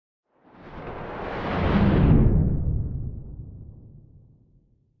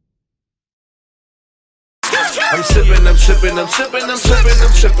sipping, I'm sipping, I'm sipping,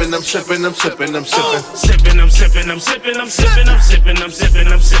 I'm sipping, I'm sipping, I'm sipping, I'm sipping. Sipping, I'm sipping, I'm sipping, I'm sipping, I'm sipping, I'm sipping,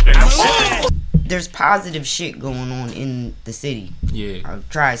 I'm sipping, I'm sipping. There's positive shit going on in the city. Yeah.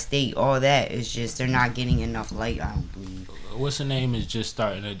 Tri-state, all that. It's just they're not getting enough light, I don't believe. What's the name is just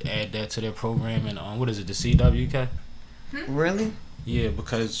starting to add that to their programming on, what is it, the CWK? Really? Yeah,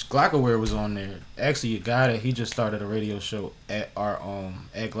 because Glockaware was on there. Actually, a guy that he just started a radio show at our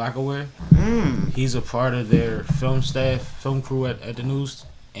at Glockaware. He's a part of their film staff, film crew at the news,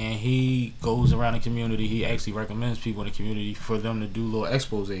 and he goes around the community. He actually recommends people in the community for them to do little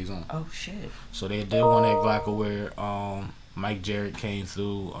exposés on. Oh shit! So they did one at Glockaware. Mike Jarrett came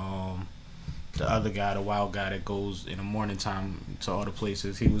through. The other guy, the wild guy that goes in the morning time to all the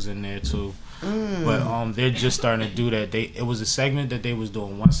places, he was in there too. But they're just starting to do that. It was a segment that they was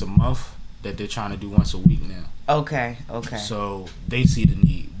doing once a month that they're trying to do once a week now. Okay. So they see the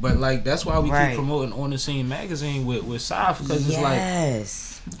need. But like that's why we Right. keep promoting On the Scene magazine with Saf, because it's like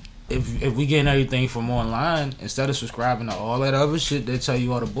yes. if we getting everything from online, instead of subscribing to all that other shit that tell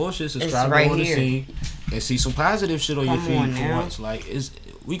you all the bullshit, subscribe right to On the here. Scene and see some positive shit on your Come feed on for now. once. Like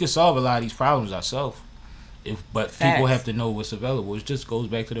we can solve a lot of these problems ourselves. But people Facts. have to know what's available. It just goes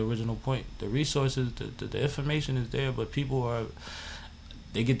back to the original point. The resources, the information is there, but people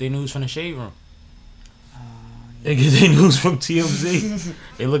they get their news from the shade room. They get their news from TMZ.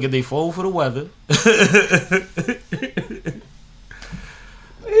 They look at their phone for the weather.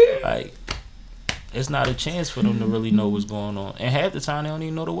 Like, it's not a chance for them to really know what's going on. And half the time, they don't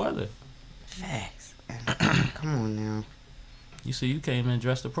even know the weather. Facts. Come on now. You see, you came in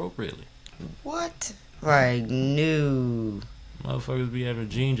dressed appropriately. What? Like new. Motherfuckers be having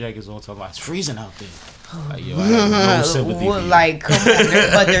jean jackets on, talking about it's freezing out there. Like, yo, I have no sympathy for you. Like, come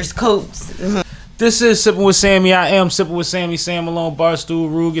on, but there's coats. This is Sipping with Sammy. I am Sipping with Sammy. Sam Malone, Barstool,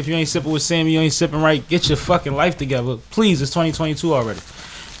 Rug. If you ain't sipping with Sammy, you ain't sipping right. Get your fucking life together. Please, it's 2022 already.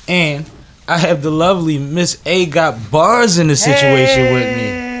 And I have the lovely Miss A got bars in the situation with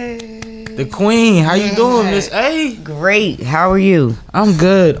me. The queen. How you doing, Miss A? Great. How are you? I'm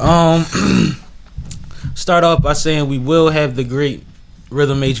good. Start off by saying we will have the great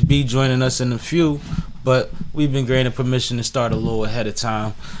Rhythm HB joining us in a few, but we've been granted permission to start a little ahead of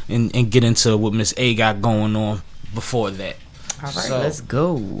time and get into what Miss A got going on before that. All right, So, let's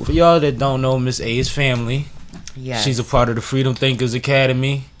go. For y'all that don't know, Miss A is family. Yes. She's a part of the Freedom Thinkers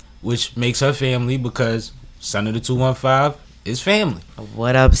Academy, which makes her family because Son of the 215 is family.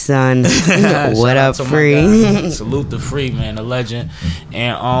 What up, son? Shout What out up, to my Free? guy. Salute the Free, man, a legend.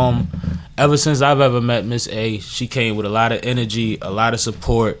 And ever since I've ever met Miss A, she came with a lot of energy, a lot of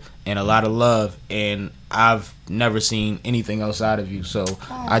support, and a lot of love. And I've never seen anything else out of you. So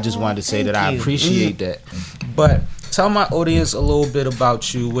I just wanted to say that I you. appreciate that. But tell my audience a little bit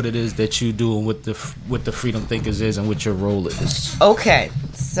about you, what it is that you do, and what the Freedom Thinkers is, and what your role is. Okay,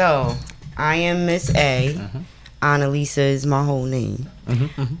 so I am Miss A. Annalisa is my whole name.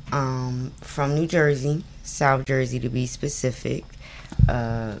 From New Jersey, South Jersey to be specific.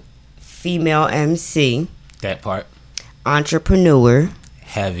 Female MC, That part. entrepreneur,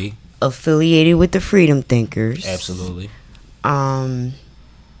 Heavy. affiliated with the Freedom Thinkers. Absolutely. I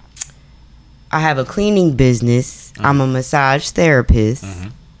have a cleaning business. I'm a massage therapist.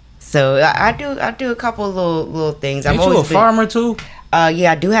 So I do a couple of little things. Ain't you a farmer too?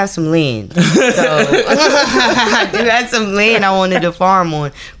 Yeah, I do have some land. So I do have some land I wanted to farm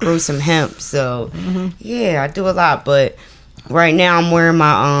on, grow some hemp. So yeah, I do a lot. But right now I'm wearing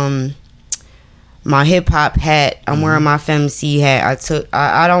my my hip hop hat. I'm wearing my FemC hat.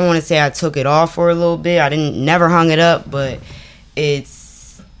 I don't want to say I took it off for a little bit. I never hung it up, but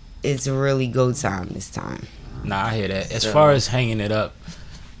it's really go time this time. Nah, I hear that. As far as hanging it up,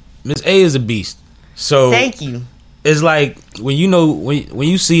 Miss A is a beast. So Thank you. it's like when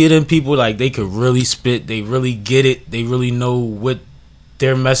you see it in people, like they could really spit, they really get it, they really know what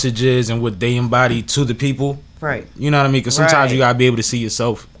their message is and what they embody to the people. Right. You know what I mean? Because sometimes Right. you gotta be able to see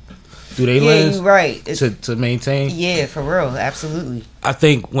yourself through their Yeah, lens you're right. to maintain. Yeah, for real. Absolutely. I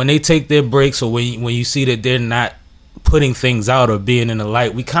think when they take their breaks, or when you see that they're not putting things out or being in the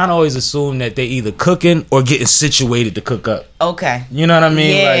light, we kind of always assume that they're either cooking or getting situated to cook up. Okay. You know what I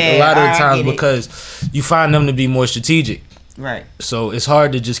mean? Yeah, like a lot of the I times, get it. because you find them to be more strategic. Right. So it's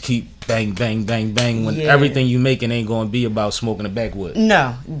hard to just keep bang, bang, bang, bang when Yeah. everything you making ain't going to be about smoking a backwood.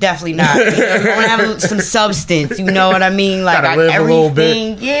 No, definitely not. You want to have some substance. You know what I mean? Like Gotta live a little bit.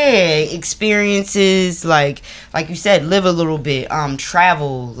 everything. Yeah, experiences. Like you said, live a little bit.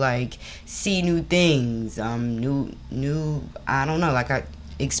 Travel. Like see new things. New. I don't know. Like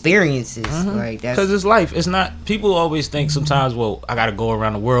experiences. Like that's. Because it's life. It's not. People always think sometimes, well, I got to go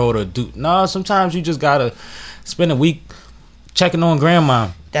around the world or do. No, sometimes you just got to spend a week checking on grandma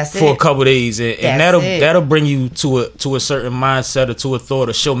That's for it. a couple days, and That's it. that'll bring you to a certain mindset or to a thought,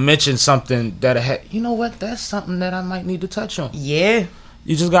 or she'll mention something that you know what, that's something that I might need to touch on. Yeah.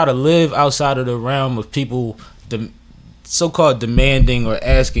 You just gotta live outside of the realm of people so-called demanding or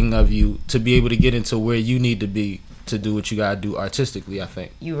asking of you to be able to get into where you need to be to do what you gotta do artistically, I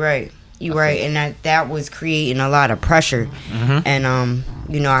think. You right. You right. And that was creating a lot of pressure. Mm-hmm. And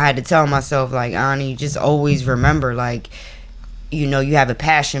you know, I had to tell myself, like, Ani, just always remember, like, you know, you have a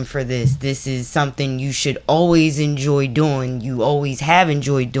passion for this. This is something you should always enjoy doing. You always have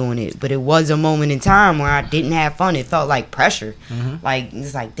enjoyed doing it. But it was a moment in time where I didn't have fun. It felt like pressure. Mm-hmm. Like,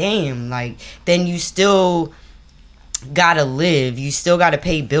 it's like, damn. Like, then you still gotta live. You still gotta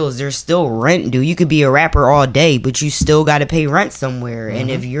pay bills. There's still rent due. You could be a rapper all day, but you still gotta pay rent somewhere. Mm-hmm.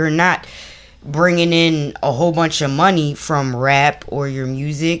 And if you're not bringing in a whole bunch of money from rap or your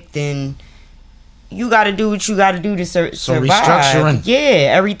music, then you got to do what you got to do to survive. restructuring.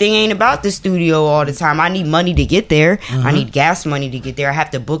 Yeah, everything ain't about the studio all the time. I need money to get there. Mm-hmm. I need gas money to get there. I have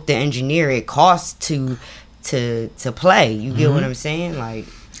to book the engineer. It costs to play. You get what I'm saying? Like,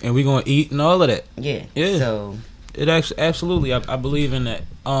 And we gonna eat and all of that. yeah. Yeah. So It actually, absolutely, I believe in that.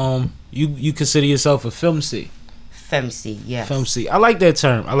 You consider yourself a femc. femc, yes. Femc. I like that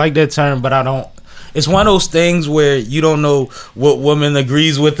term, but I don't. It's one of those things where you don't know what woman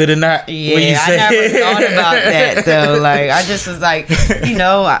agrees with it or not. Yeah, when you say I never it. thought about that though. Like, I just was like, you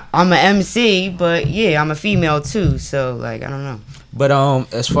know, I'm an MC, but yeah, I'm a female too. So like, I don't know. But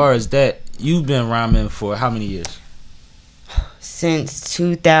as far as that, you've been rhyming for how many years? Since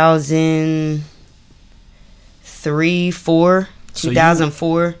 2003, 4,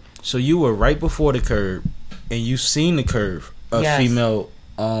 2004. So you were right before the curve, and you seen the curve of Yes. female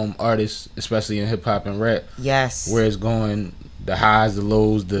artists, especially in hip hop and rap, Yes. where it's going, the highs, the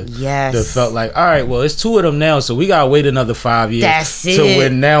lows, the Yes. felt like, all right, well, it's two of them now, so we gotta wait another 5 years. That's So it.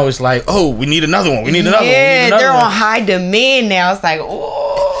 when now it's like, oh, we need another one. We need another one. We need Yeah, another they're one. on high demand now. It's like,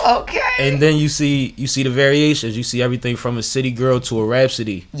 oh, okay. And then you see the variations. You see everything from a City Girl to a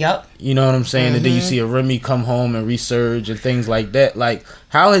Rhapsody. Yep. You know what I'm saying? And then you Mm-hmm. see a Remy come home and resurge and things like that. Like,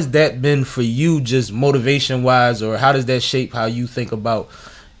 how has that been for you, just motivation wise, or how does that shape how you think about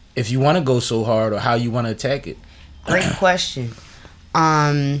if you want to go so hard or how you want to attack it? Great question.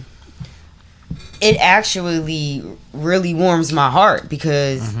 It actually really warms my heart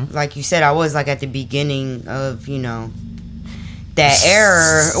because, like you said, I was like at the beginning of, you know, that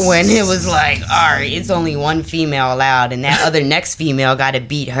era when it was like, all right, it's only one female allowed, and that other next female got to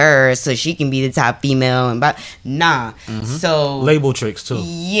beat her so she can be the top female. And so Label tricks too.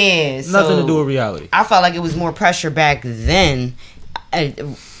 yeah, Nothing so to do with reality. I felt like it was more pressure back then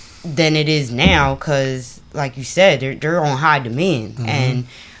than it is now because, like you said, they're on high demand, and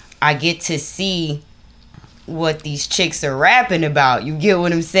I get to see what these chicks are rapping about. You get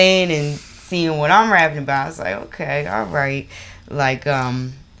what I'm saying? And seeing what I'm rapping about, it's like, okay, all right. Like,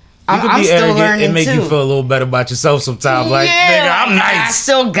 I'm still learning and make too. you feel a little better about yourself sometimes. Like, nigga, I'm like, I nice.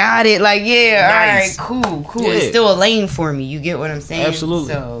 still got it. Like, yeah, Nice. all right, cool. Yeah. It's still a lane for me. You get what I'm saying?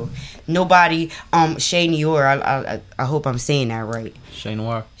 Absolutely. So, nobody, Shay Noir, I hope I'm saying that right. Shay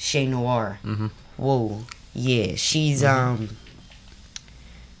Noir. Shay Noir. Mm-hmm. Whoa. Yeah, she's,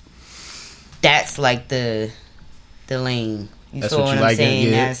 that's like the lane. You That's feel what what, you I'm like, saying?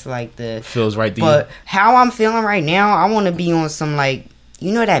 yeah. That's like the... Feels right to you. But how I'm feeling right now, I want to be on some, like,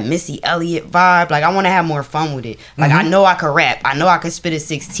 you know, that Missy Elliott vibe. Like, I want to have more fun with it. Like, I know I could rap. I know I could spit a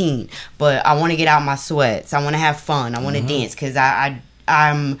 16. But I want to get out my sweats. I want to have fun. I want to dance. Because I'm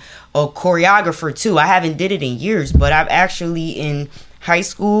a choreographer, too. I haven't did it in years. But I've actually, in high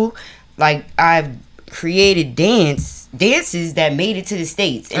school, like, I've created dances that made it to the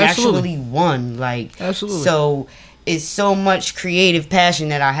States. And Absolutely. actually won. Like, Absolutely. So... it's so much creative passion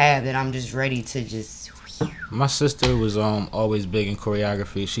that I have that I'm just ready to just... My sister was always big in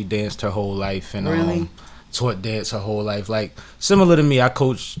choreography. She danced her whole life and Really? taught dance her whole life. Like, similar to me, I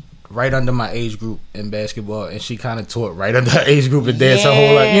coached right under my age group in basketball, and she kind of taught right under her age group and danced her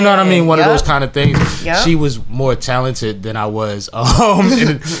whole life. You know what I mean? One of Yup. those kind of things. Yup. She was more talented than I was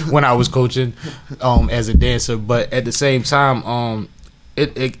when I was coaching as a dancer. But at the same time,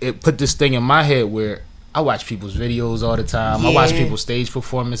 it put this thing in my head where I watch people's videos all the time. I watch Yeah. people's stage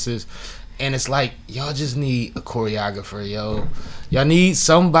performances. And it's like, y'all just need a choreographer, yo. Y'all need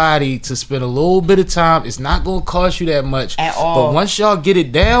somebody to spend a little bit of time. It's not going to cost you that much. At all. But once y'all get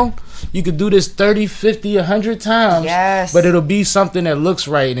it down, You could do this 30, 50, 100 times. Yes. But it'll be something that looks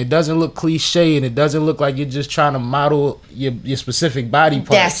right, and it doesn't look cliche, and it doesn't look like you're just trying to model your specific body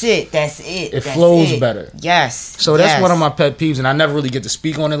parts. That's it. It flows better. Yes. So that's one of my pet peeves, and I never really get to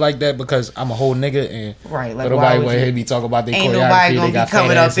speak on it like that because I'm a whole nigga, and right. Like, nobody want to hear me talk about their ain't choreography. nobody gonna they got be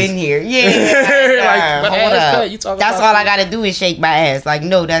coming fat up asses. in here. Yeah. Like, but hold ass up. fat, you talking That's about all I food. gotta do is shake my ass. Like,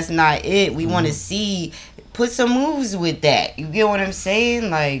 no, that's not it. We want to see. Put some moves with that. You get what I'm saying?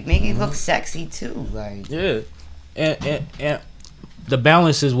 Like, make it look sexy too. Like, Yeah, and the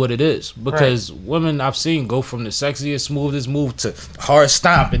balance is what it is because women I've seen go from the sexiest, smoothest move to hard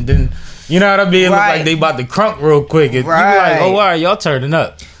stomp, and then you know what I mean. Look like they about to crunk real quick. And you be like, oh, all right, y'all turning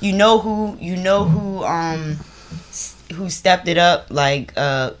up. You know who stepped it up? Like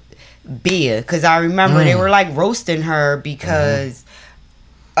Bia, because I remember they were like roasting her because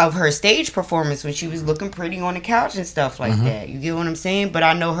of her stage performance when she was looking pretty on the couch and stuff like that. You get what I'm saying? But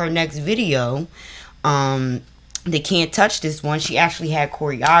I know her next video, They Can't Touch This one, she actually had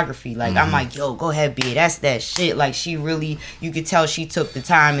choreography. Like, I'm like, yo, go ahead, Bia, that's that shit. Like, she really, you could tell she took the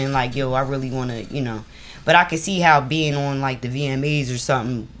time and like, yo, I really want to, you know. But I could see how being on like the VMAs or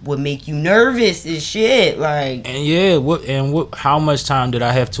something would make you nervous as shit. Like, And how much time did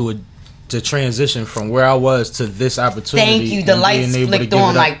I have to transition from where I was to this opportunity? thank you. The and lights being able to flicked give it on.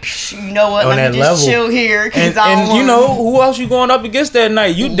 up Like, psh, you know what? on Let me that just level. chill here. Cause and you know who else you going up against that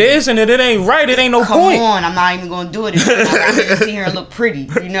night? You dancing and it ain't right. It ain't no come point. on, I'm not even gonna do it. I'm gonna sit here and look pretty,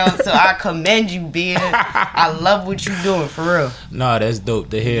 you know. So I commend you, Bia. I love what you doing for real. No, that's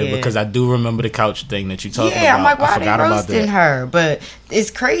dope to hear Yeah. because I do remember the couch thing that you talking about. Yeah, I'm like, I why they forgot about roasting that. her? But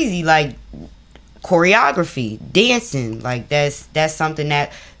it's crazy, like choreography, dancing, like that's something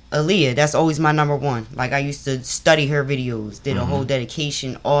that Aaliyah, that's always my number one. Like, I used to study her videos, did a whole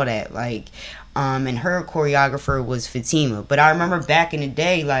dedication, all that. Like, and her choreographer was Fatima. But I remember back in the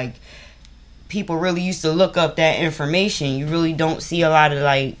day, like, people really used to look up that information. You really don't see a lot of,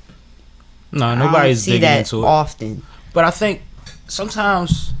 like, No, I don't nobody's see digging that into it. often. But I think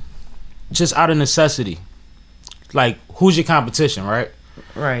sometimes, just out of necessity, like, who's your competition, right?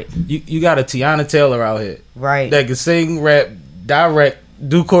 Right, You got a Tiana Taylor out here right, that can sing, rap, direct,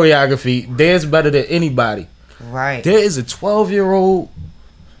 do choreography, dance better than anybody. right. There is a 12-year-old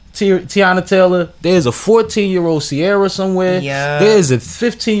Tiana Taylor. There's a 14-year-old Sierra somewhere. Yeah. There is a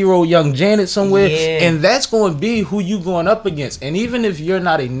 15-year-old young Janet somewhere. Yeah. And that's going to be who you going up against. And even if you're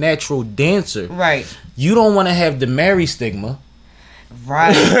not a natural dancer, Right. you don't want to have the Mary stigma.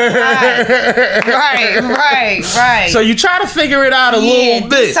 Right. Right. So you try to figure it out a little do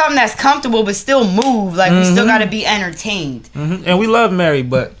bit. something that's comfortable but still move. Like, we still gotta be entertained. And we love Mary,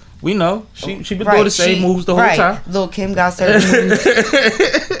 but we know she been doing the same moves the whole time. Lil' Kim got certain moves.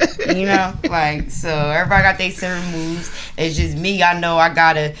 You know, like, so everybody got their certain moves. It's just me. I know I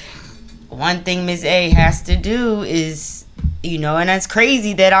gotta. One thing Miss A has to do is, you know, and that's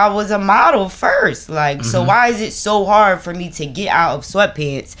crazy that I was a model first. Like, so why is it so hard for me to get out of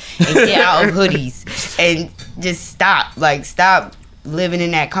sweatpants and get out of hoodies and just stop? Like, stop living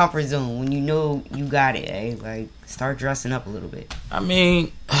in that comfort zone when you know you got it, eh? Like, start dressing up a little bit. I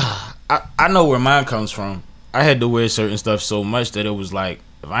mean, I know where mine comes from. I had to wear certain stuff so much that it was like,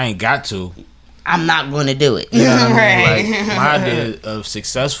 if I ain't got to, I'm not going to do it. you know what I Right. mean? Like, my idea of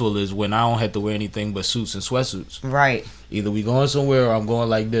successful is when I don't have to wear anything but suits and sweatsuits. Right. Either we going somewhere or I'm going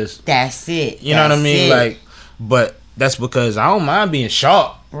like this. That's it. You know what I That's mean? it. Like, but that's because I don't mind being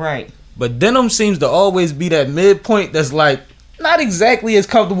sharp. Right. But denim seems to always be that midpoint that's like not exactly as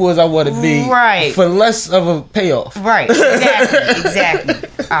comfortable as I want to be. Right. For less of a payoff. Right. Exactly.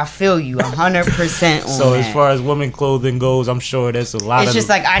 I feel you 100% on So that. as far as women clothing goes, I'm sure that's a lot It's of just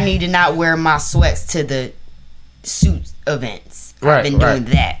like I need to not wear my sweats to the suit events. Right, I've been doing right.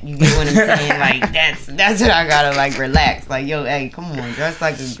 that. You get what I'm saying? Like, that's what I gotta, like, relax. Like, yo, hey, come on, dress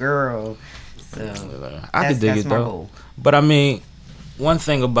like a girl. So I could dig that's it my though. goal. But I mean, one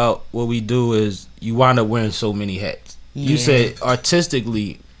thing about what we do is you wind up wearing so many hats. You Yeah. said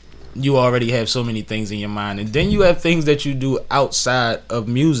artistically, you already have so many things in your mind, and then you have things that you do outside of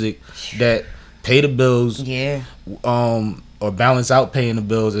music that pay the bills, Yeah. or balance out paying the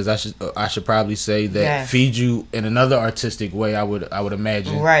bills, as I should probably say, that Yes. feed you in another artistic way. I would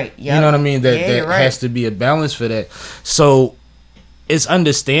imagine. Right. You know what I mean? That Yeah, you're right. has to be a balance for that. So it's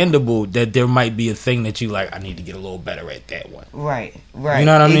understandable that there might be a thing that you like. I need to get a little better at that one. Right. Right. You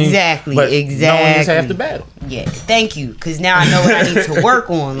know what I mean? Exactly. But exactly. knowing is half the battle. Yeah, thank you. Because now I know what I need to work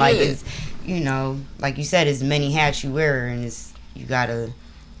on. Like, Yeah. it's, you know, like you said, as many hats you wear, and it's, you gotta,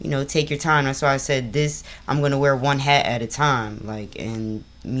 you know, take your time. That's why I said this, I'm gonna wear one hat at a time. Like, and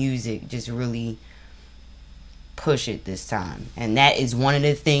music, just really push it this time. And that is one of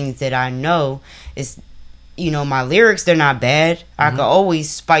the things that I know is, my lyrics, they're not bad. I could always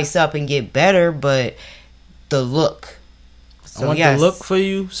spice up and get better, but the look. So, I want the look for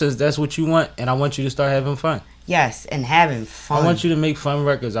you, since that's what you want, and I want you to start having fun. Yes, and having fun. I want you to make fun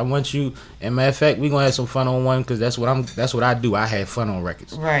records. I want you, and matter of fact, we're gonna have some fun on one, because that's what I do. I have fun on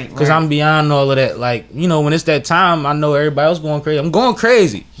records. Right. Because I'm beyond all of that. Like, when it's that time, I know everybody else going crazy. I'm going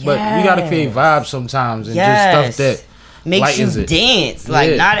crazy. But we gotta create vibes sometimes, and just stuff that makes you it. dance.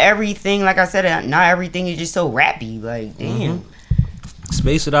 Like, not everything, like I said, not everything is just so rappy. Like, damn.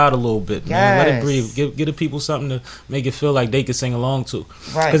 Space it out a little bit, man. Let it Yes. breathe. Give the people something to make it feel like they can sing along to.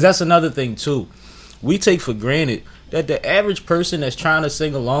 Right. Because that's another thing, too. We take for granted that the average person that's trying to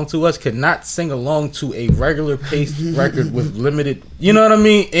sing along to us cannot sing along to a regular paced record with limited, you know what I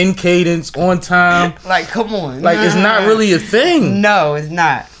mean, in cadence, on time. Like, come on. Like, it's not really a thing. No, it's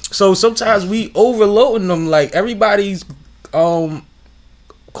not. So sometimes we overloading them. Like, everybody's core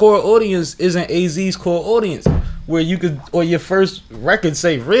audience isn't AZ's core audience. Where you could, or your first record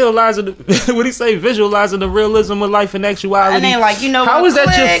say, realizing, what he say, visualizing the realism of life and actuality. And they like, how was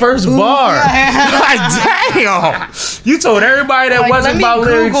that your first bar? Like, damn. You told everybody that wasn't about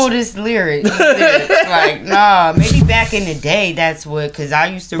lyrics. Google this lyric. Like, nah, maybe back in the day, that's what, because I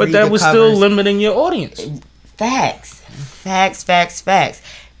used to read the covers. But that was still limiting your audience. Facts. And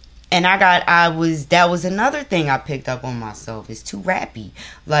that was another thing I picked up on myself. It's too rappy.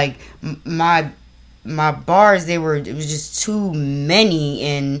 Like, my bars, it was just too many,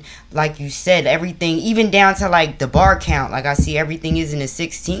 and like you said, everything, even down to like the bar count, like I see everything is in a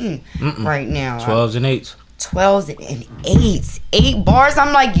 16 right now. 12s and 8s. 12s and 8s. 8 bars.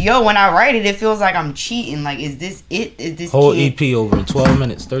 I'm like, yo, when I write it, it feels like I'm cheating. Like, is this it? Is this whole EP over in 12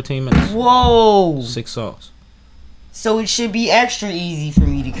 minutes, 13 minutes? Whoa. 6 songs. So it should be extra easy for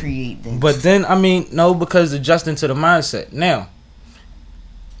me to create this. But then, no, because adjusting to the mindset. Now,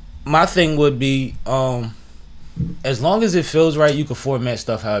 my thing would be, as long as it feels right, you can format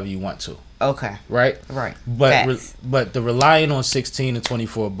stuff however you want to. Okay. Right? Right. But the relying on 16 to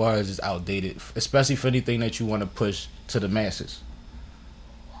 24 bars is outdated, especially for anything that you want to push to the masses.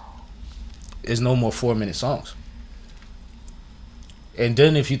 There's no more 4-minute songs. And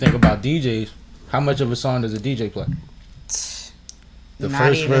then if you think about DJs, how much of a song does a DJ play? The Not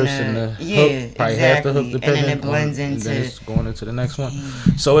first even verse and the hook, probably half the hook, depending. And then it blends and into... then it's going into the next one.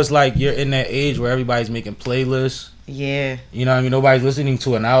 So it's like you're in that age where everybody's making playlists. Yeah. You know what I mean? Nobody's listening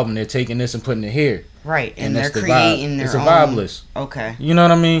to an album. They're taking this and putting it here. Right. And they're that's the creating vibe. their It's own... a vibe list. Okay. You know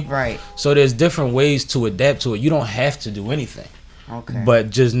what I mean? Right. So there's different ways to adapt to it. You don't have to do anything. Okay.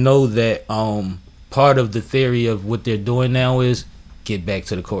 But just know that part of the theory of what they're doing now is get back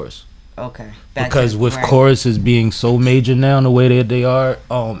to the chorus. Okay. Because with choruses being so major now, the way that they are,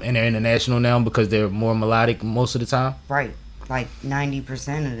 and they're international now because they're more melodic most of the time. Right. Like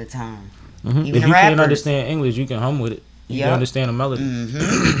 90% of the time. Mm-hmm. Even if the you rappers. can't understand English, you can hum with it. You can understand the melody.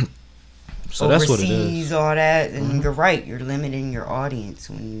 Mm-hmm. So that's what it is. All that, and you're right. You're limiting your audience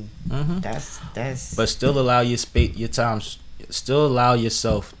when that's. But still allow your time. Still allow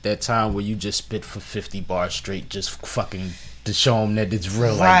yourself that time where you just spit for 50 bars straight, just fucking to show them that it's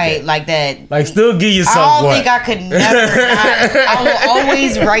real. Right, like that. Like still give yourself. I don't think I could never. I will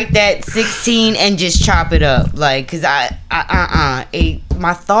always write that 16 and just chop it up, like, cause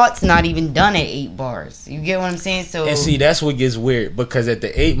my thoughts not even done at 8 bars. You get what I'm saying? So and see, that's what gets weird because at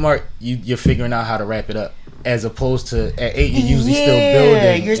the 8 mark, you're figuring out how to wrap it up. As opposed to at 8, you're usually still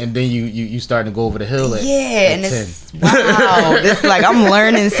building, and then you starting to go over the hill at 10. It's wow. This like I'm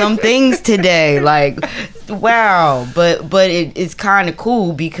learning some things today. Like wow, but it's kind of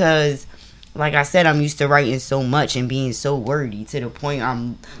cool because, like I said, I'm used to writing so much and being so wordy to the point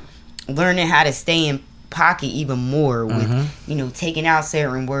I'm learning how to stay in pocket even more with taking out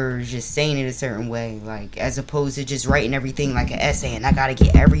certain words, just saying it a certain way, like as opposed to just writing everything like an essay and I gotta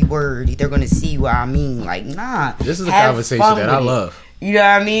get every word, they're gonna see what I mean. Like, nah, this is a conversation that I love. You know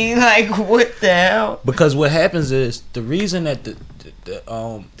what I mean? Like, what the hell? Because what happens is the reason that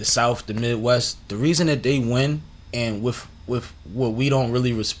the South, the Midwest, the reason that they win, and with what we don't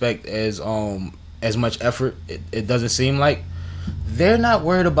really respect as much effort, it doesn't seem like they're not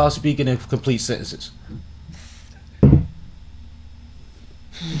worried about speaking in complete sentences.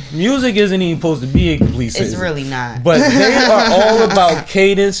 Music isn't even supposed to be a complete sentence. It's really not. But they are all about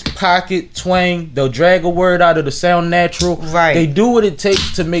cadence, pocket, twang. They'll drag a word out of the sound natural. Right. They do what it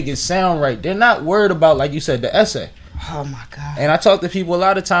takes to make it sound right. They're not worried about, like you said, the essay. Oh my God. And I talk to people a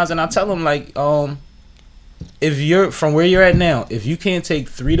lot of times and I tell them, like, if you're from where you're at now, if you can't take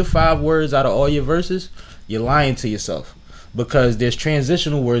 3 to 5 words out of all your verses, you're lying to yourself. because there's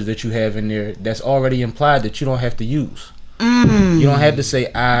transitional words that you have in there that's already implied that you don't have to use. You don't have to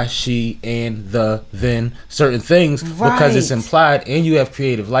say I, she, and, the, then, certain things because it's implied and you have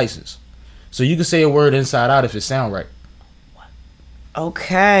creative license. So you can say a word inside out if it sound right.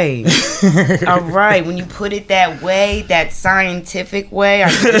 Okay. All right. When you put it that way, that scientific way,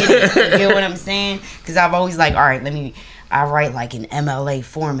 I get it. You get what I'm saying? Because I've always like, all right, I write like an MLA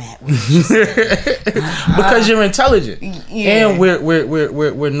format. Because you're intelligent. Yeah. And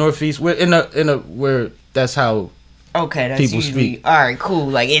we're Northeast. We're in a where that's how that's people usually, speak. all right, cool.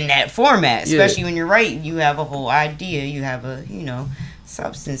 Like in that format, Yeah. especially when you're writing, you have a whole idea, you have a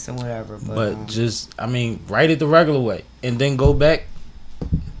substance or whatever. But just write it the regular way, and then go back,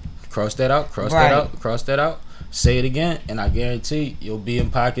 cross that out, cross that out. Say it again, and I guarantee you'll be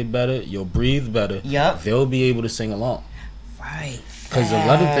in pocket better. You'll breathe better. Yep. They'll be able to sing along. Right. Because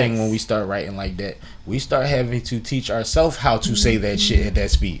another thing, when we start writing like that, we start having to teach ourselves how to say that shit at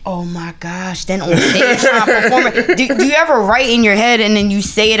that speed. Oh my gosh! Then on stage trying to perform it. Do you ever write in your head and then you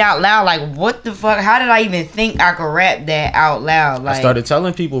say it out loud? Like, what the fuck? How did I even think I could rap that out loud? Like, I started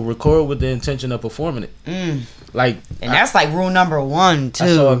telling people record with the intention of performing it. Like, and that's like rule number 1 too. I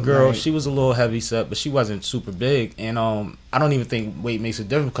saw a girl. Like, she was a little heavy set, but she wasn't super big. And I don't even think weight makes a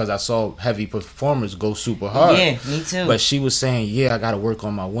difference because I saw heavy performers go super hard. Yeah, me too. But she was saying, "Yeah, I got to work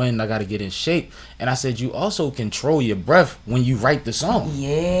on my wind. I got to get in shape." And I said, "You also control your breath when you write the song.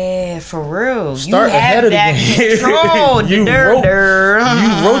 Yeah, for real. Start you ahead have of the that game. control.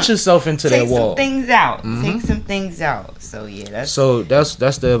 You wrote yourself into Take that wall. some things out. Take some things out. So yeah, that's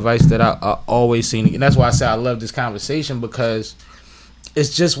that's the advice that I always seen, and that's why I say I love this conversation, because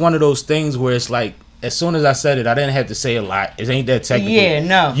it's just one of those things where it's like, as soon as I said it, I didn't have to say a lot. It ain't that technical. Yeah,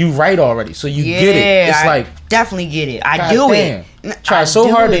 no. You write already, so you get it. It's I like, definitely get it. I God do damn. it. Try I so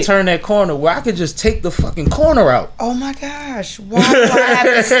do hard it. to turn that corner where I could just take the fucking corner out. Oh my gosh, why do I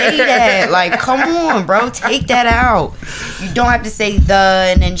have to say that? Like, come on, bro, take that out. You don't have to say the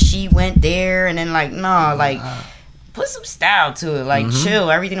and then she went there and then like, no, like, put some style to it. Like, chill.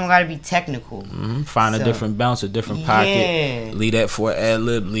 Everything don't gotta be technical. Find a different bounce, a different pocket. Yeah. Leave that for an ad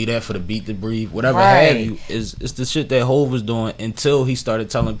lib. Leave that for the beat to breathe. Whatever Right. have you. It's the shit that Hov was doing until he started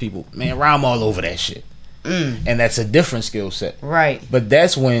telling people, man, rhyme all over that shit. And that's a different skill set. Right. But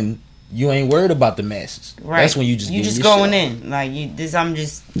that's when you ain't worried about the masses. Right. That's when you just going in. Like, I'm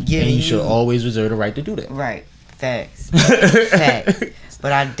just giving And you should always reserve the right to do that. Right. Facts. Facts.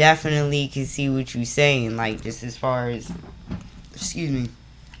 But I definitely can see what you're saying. Like, just as far as,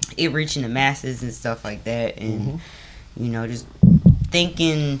 it reaching the masses and stuff like that. And, just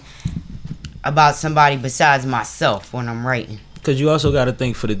thinking about somebody besides myself when I'm writing. Because you also got to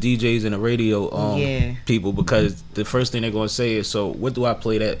think for the DJs and the radio Yeah. people, because the first thing they're going to say is, so what do I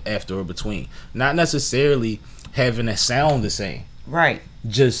play that after or between? Not necessarily having a sound the same. Right.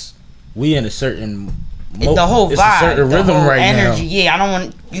 Just, we in a certain... The whole vibe, it's a certain the rhythm whole right energy. now. Yeah, I don't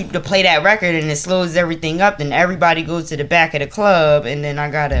want you to play that record and it slows everything up. Then everybody goes to the back of the club, and then I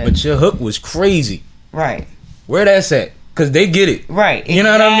gotta. But your hook was crazy. Right. Where that's at? Because they get it. Right. You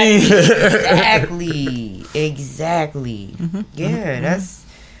know what I mean? Exactly. Yeah, that's.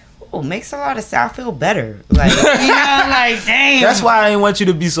 Oh, makes a lot of sound feel better. Like, like, damn. That's why I didn't want you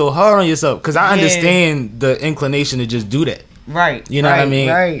to be so hard on yourself. Because I understand the inclination to just do that. Right. You know what I mean?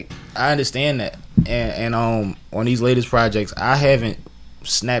 Right. I understand that. And on these latest projects, I haven't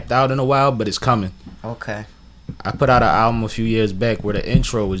snapped out in a while, but it's coming. Okay. I put out an album a few years back where the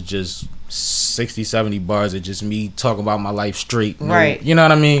intro was just 60, 70 bars of just me talking about my life straight. Right. You know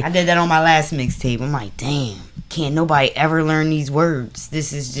what I mean? I did that on my last mixtape. I'm like, damn, can't nobody ever learn these words.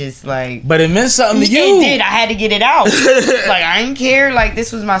 This is just like... But it meant something to you. It did. I had to get it out. Like, I didn't care. Like,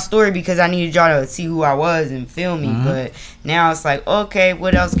 this was my story because I needed y'all to see who I was and feel me. But now it's like, okay,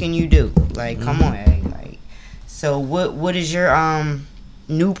 what else can you do? Like, come on, hey. Like, so what is your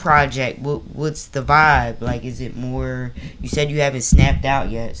new project? What's the vibe? Like, is it more... You said you haven't snapped out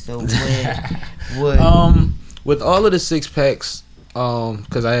yet. So what... With all of the 6-packs,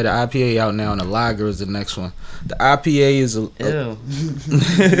 because I had an IPA out now and the lager is the next one. The IPA is Ew.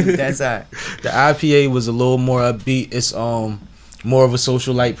 That's all. The IPA was a little more upbeat. It's more of a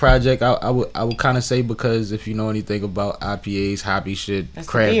social light project. I would kind of say, because if you know anything about IPAs, hoppy shit, That's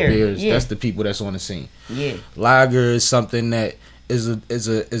craft the beer. beers, Yeah. that's the people that's on the scene. Yeah. Lager is something that is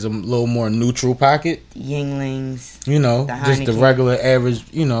a little more neutral pocket. Yinglings. You know, The just the Heineken. regular average.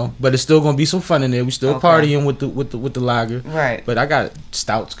 You know, but it's still gonna be some fun in there. We still Okay. partying with the lager. Right. But I got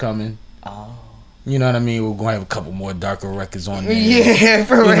stouts coming. Oh. You know what I mean? We're gonna have a couple more darker records on there. Yeah,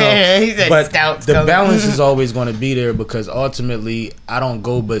 for You real. know, He said but stouts the coming. balance is always going to be there, because ultimately I don't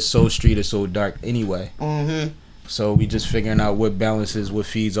go but so street or so dark anyway. Mm-hmm. So we just figuring out what balances, what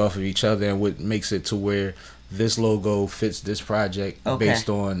feeds off of each other, and what makes it to where this logo fits this project based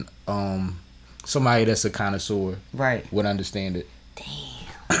on somebody that's a connoisseur, Right. would understand it.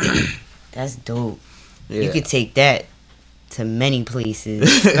 Damn. That's dope. Yeah. You could take that to many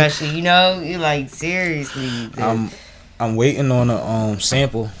places, especially, you're like, seriously. I'm waiting on a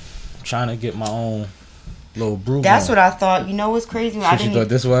sample, trying to get my own little brew. That's going. what I thought. You know what's crazy? What you thought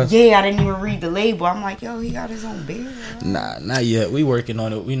this was? Yeah, I didn't even read the label. I'm like, yo, he got his own beer. Nah, not yet. We working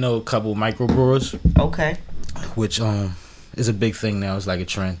on it. We know a couple microbrewers, Okay. which is a big thing now. It's like a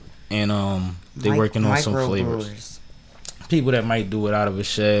trend, and they working on some flavors. Microbrewers. People that might do it out of a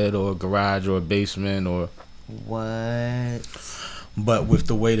shed or a garage or a basement or. What? But with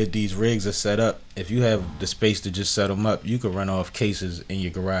the way that these rigs are set up, if you have the space to just set them up, you could run off cases in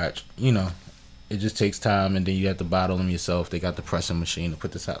your garage. It just takes time, and then you have to bottle them yourself. They got the pressing machine to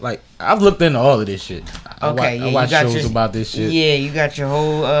put this out. Like, I've looked into all of this shit. I watch shows about this shit. Yeah, you got your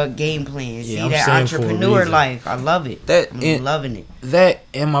whole game plan. See, Yeah, I'm that saying for a entrepreneur reason. life. I love it. I'm loving it. That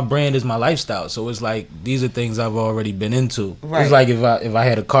and my brand is my lifestyle. So it's like these are things I've already been into. Right. It's like if I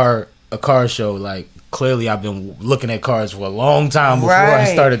had a car show, like clearly I've been looking at cars for a long time before I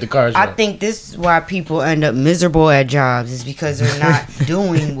started the car show. I think this is why people end up miserable at jobs, is because they're not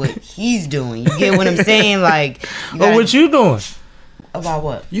doing what he's doing. You get what I'm saying? Like, But what you doing? about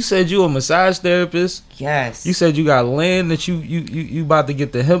what? You said you a massage therapist. Yes. You said you got land that you about to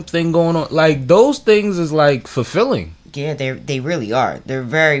get the hemp thing going on. Like those things is like fulfilling. Yeah, they really are. They're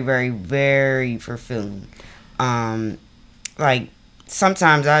very, very, very fulfilling. Like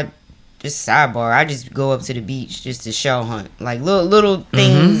sometimes I just go up to the beach just to shell hunt, like little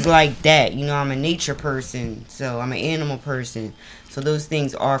things like that. I'm a nature person, so I'm an animal person. So those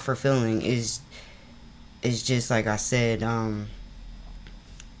things are fulfilling. Is just like I said.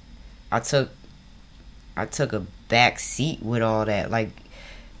 I took a back seat with all that, like.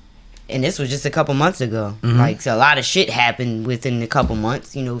 And this was just a couple months ago. Like, so a lot of shit happened within a couple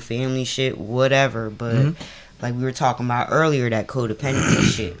months, family shit, whatever. But like we were talking about earlier, that codependency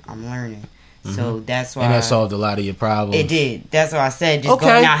shit, I'm learning. So that's why. And that solved a lot of your problems. It did. That's why I said just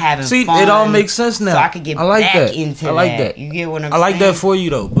going out having See, fun. it all makes sense now. So I could get back into that. You get what I'm saying? I like that for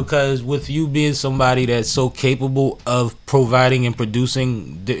you, though, because with you being somebody that's so capable of providing and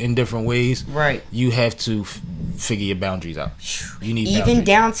producing in different ways, right? You have to figure your boundaries out. You need even boundaries.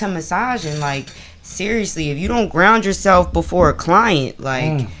 down to massaging. Like, seriously, if you don't ground yourself before a client,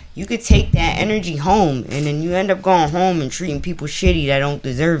 like you could take that energy home, and then you end up going home and treating people shitty that don't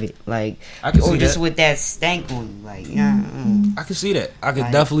deserve it. Like, I can or see just that. with that stank on you. Like, I can see that. I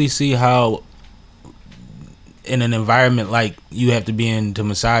could definitely see how in an environment like you have to be in to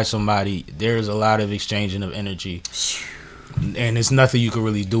massage somebody, there's a lot of exchanging of energy. And it's nothing you can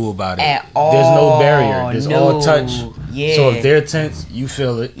really do about it. At all. There's no barrier. There's all touch. Yeah. So if they're tense, you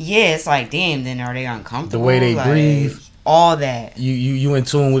feel it. Yeah, it's like, damn, then are they uncomfortable? The way they Like, breathe. All that. You in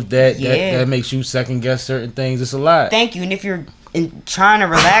tune with that. Yeah. That makes you second guess certain things. It's a lot. Thank you. And if you're trying to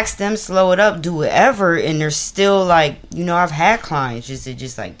relax them, slow it up, do whatever, and they're still like, I've had clients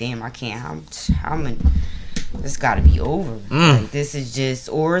just like, damn, I can't. This got to be over. Like, this is just,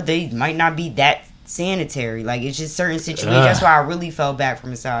 or they might not be that sanitary. Like, it's just certain situations. That's why I really fell back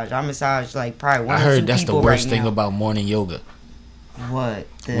from massage. I massage like probably one or two people. I heard that's the worst thing about morning yoga. What?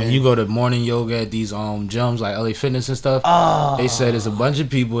 When you go to morning yoga at these gyms like LA Fitness and stuff, they said it's a bunch of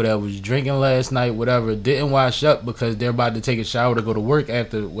people that was drinking last night, whatever, didn't wash up because they're about to take a shower to go to work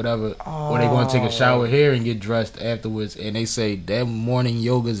after whatever, or they're going to take a shower here and get dressed afterwards. And they say that morning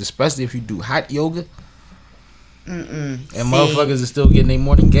yogas, especially if you do hot yoga, and motherfuckers are still getting their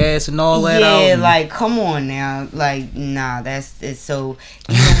morning gas and all that out. Yeah, like, come on now. Like, nah, it's so,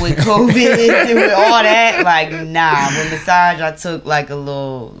 even with COVID and with all that, like, nah. With massage, I took, like, a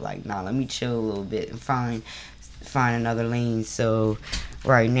little, like, nah, let me chill a little bit and find another lane. So,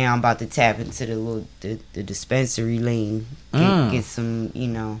 right now, I'm about to tap into the dispensary lane. Get some,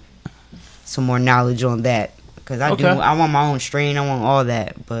 some more knowledge on that. Because I want my own strain, I want all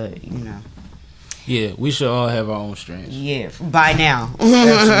that, but, Yeah, we should all have our own strains. Yeah, by now.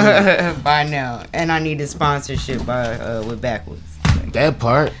 By now. And I need a sponsorship with Backwoods. Like, that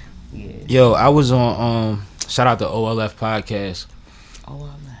part. Yeah. Yo, I was on shout out to OLF podcast. OLF.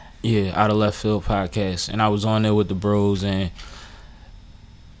 Yeah, Out of Left Field podcast. And I was on there with the bros, and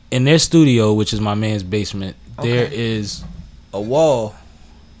in their studio, which is my man's basement, there is a wall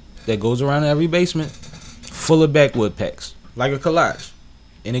that goes around every basement full of backwood packs. Like a collage.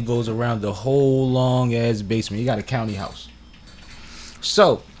 And it goes around the whole long ass basement. You got a county house.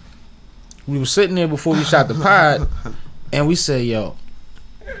 So we were sitting there before we shot the pod, and we said, "Yo,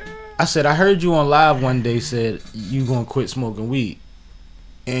 I said, I heard you on live one day said you gonna quit smoking weed.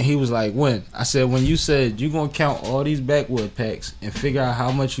 And he was like, when? I said, when you said you gonna count all these backwood packs and figure out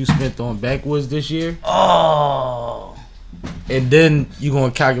how much you spent on backwoods this year. Oh. And then you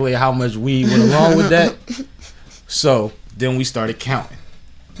gonna calculate how much weed went along with that. So then we started counting.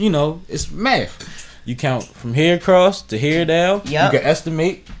 You know, it's math. You count from here across to here down. Yep. You can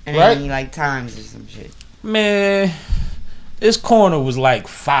estimate, And right? then you like times or some shit. Man, this corner was like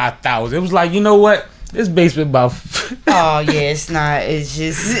 5,000. It was like, you know what? This basement about. Oh yeah, it's not. It's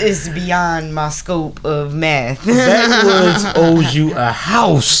just it's beyond my scope of math. Backwoods owes you a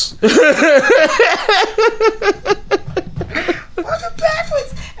house. Fucking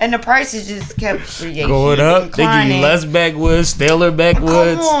backwards, and the prices just kept Going up. They give you less backwoods, staler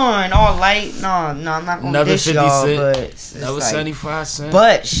backwoods. Come on, all light. No, I'm not gonna Another dish 50 y'all, cent. but it's That was like, 75 cents.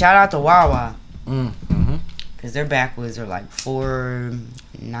 But shout out to Wawa, Mm-hmm. cause their backwoods are like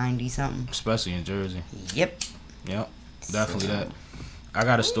 $4.90 something. Especially in Jersey. Yep. Yep. Definitely that. I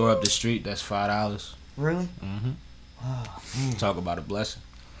got a store up the street that's $5. Really? Mm-hmm. Oh man. Talk about a blessing.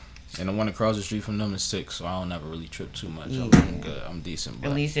 And the one across the street from them is $6, so I don't never really trip too much. Yeah. I'm good. I'm decent. But,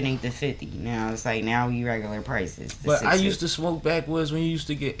 At least it ain't the 50. Now it's like now we regular prices. The but I $6.50. used to smoke backwoods when you used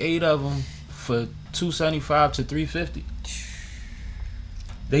to get 8 of them for $2.75 to $3.50.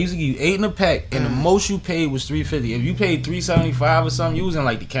 They used to give you 8 in a pack, and the most you paid was $3.50. If you paid $3.75 or something, you was in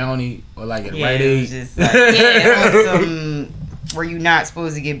like the county or like at Rite it Aid. was just like, it was some where you not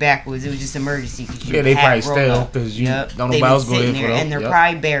supposed to get backwoods. It was just emergency. Cause you Yeah, they had probably roll stale up. because you don't know They about been else going in sitting for there, them. and they're Yep.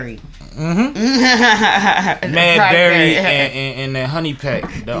 probably buried. Mm-hmm. Mad berry and that honey pack,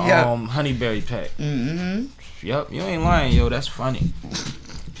 the Yep. honey berry pack. Mm-hmm. Yep, you ain't lying, yo. That's funny.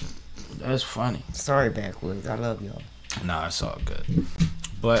 That's funny. Sorry, backwoods. I love y'all. Nah, it's all good.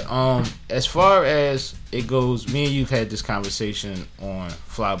 But as far as it goes, me and you've had this conversation on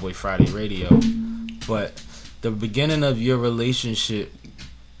Flyboy Friday Radio. But the beginning of your relationship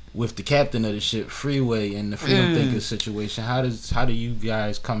with the captain of the ship, Freeway, and the Freedom Thinkers situation, how do you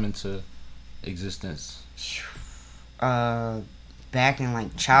guys come into existence? Back in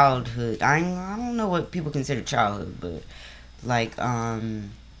like childhood, I don't know what people consider childhood, but like I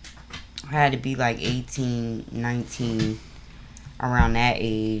had to be like 18, 19, around that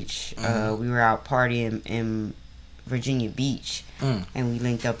age. We were out partying in Virginia Beach, and we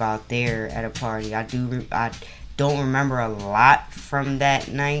linked up out there at a party. I don't remember a lot from that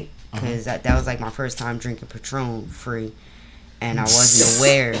night because that was like my first time drinking Patron free, and I wasn't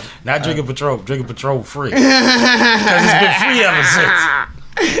aware. Not drinking Patron free. Because it's been free ever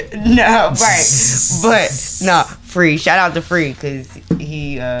since. No, right, but no, free. Shout out to Free because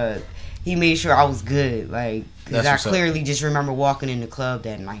he made sure I was good. Like, cause I clearly just remember walking in the club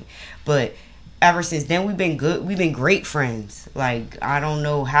that night, but. Ever since then, we've been good. We've been great friends. Like, I don't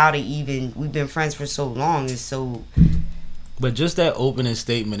know how to even. We've been friends for so long. It's so. But just that opening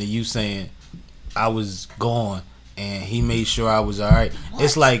statement of you saying, I was gone and he made sure I was alright.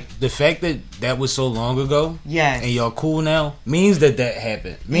 It's like the fact that was so long ago. Yes. And y'all cool now means that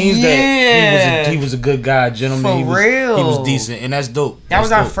happened. Means that he was a good guy, gentleman. For real. He was decent, and that's dope. That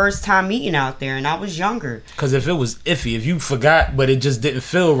was our first time meeting out there, and I was younger. Because if it was iffy, if you forgot, but it just didn't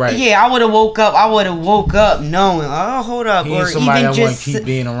feel right. Yeah, I would have woke up knowing, oh, hold up. He ain't somebody I want to keep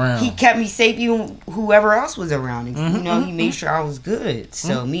being around. He kept me safe, even whoever else was around. You know, he made sure I was good.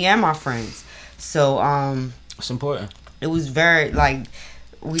 So, me and my friends. So, it's important. It was very, like,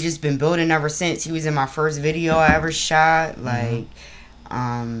 we just been building ever since. He was in my first video I ever shot. Like,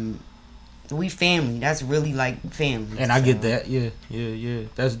 we family. That's really like family. And I get that. Yeah.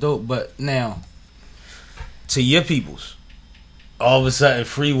 That's dope. But now, to your peoples, all of a sudden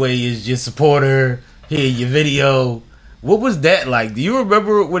Freeway is your supporter. Here, your video. What was that like? Do you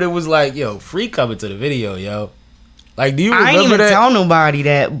remember what it was like? Yo, Free coming to the video, yo. Like, do you remember I ain't even that? tell nobody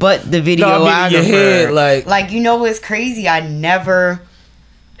that, but the video No, I mean, in your head, like, you know what's crazy? I never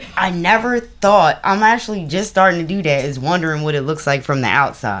thought. I'm actually just starting to do that. Is wondering what it looks like from the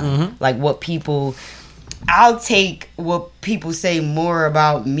outside. Like what people. I'll take what people say more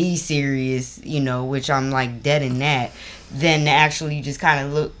about me serious, you know, which I'm like dead in that, than to actually just kind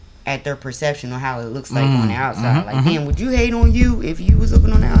of look at their perception on how it looks like on the outside. Like, damn, would you hate on you if you was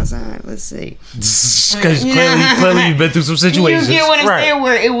looking on the outside? Let's see. Because clearly you've been through some situations. You get what I'm saying?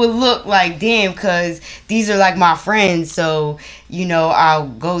 Where it would look like, damn, because these are like my friends. So, you know, I'll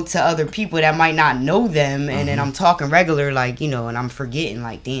go to other people that might not know them, and then I'm talking regular, like, you know, and I'm forgetting,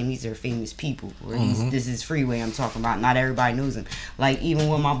 like, damn, these are famous people. Or this is Freeway I'm talking about. Not everybody knows him. Like, even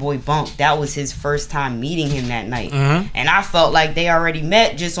with my boy Bunk, that was his first time meeting him that night. And I felt like they already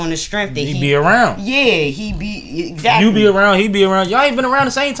met just on the strength that he be around. Yeah, he be, exactly. You be around, he be around. Y'all ain't been around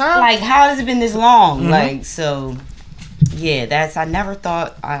the same time? Like, how has it been this long? Like, so, yeah, I never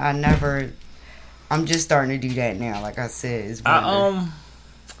thought, I'm just starting to do that now. Like I said, it's I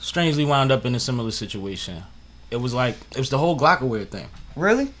strangely wound up in a similar situation. It was the whole Glockaware thing.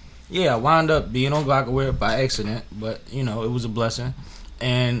 Really? Yeah, I wound up being on Glockaware by accident, but you know, it was a blessing.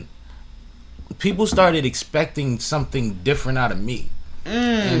 And people started expecting something different out of me.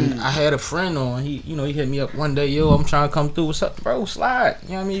 And I had a friend on. He hit me up one day. Yo, I'm trying to come through. What's up, bro? Slide. You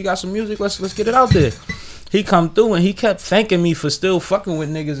know what I mean? You got some music? Let's get it out there. He come through and he kept thanking me for still fucking with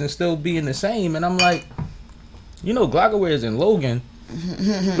niggas and still being the same. And I'm like, you know, Glockaware is in Logan.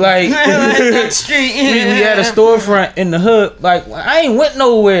 Like, street. we had a storefront in the hood. Like, I ain't went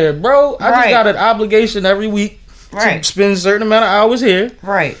nowhere, bro. I just got an obligation every week to spend a certain amount of hours here.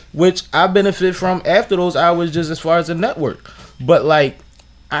 Right. Which I benefit from after those hours just as far as the network. But, like,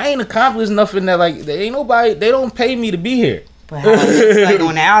 I ain't accomplished nothing that, like, they don't pay me to be here. But how it's like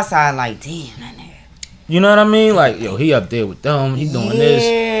on the outside, like, damn, that nigga. You know what I mean? Like, yo, he up there with them. He doing this.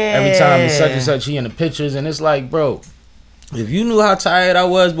 Every time it's such and such, he in the pictures. And it's like, bro, if you knew how tired I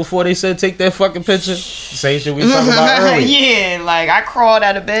was before they said take that fucking picture, same shit we was talking about earlier. Yeah, like, I crawled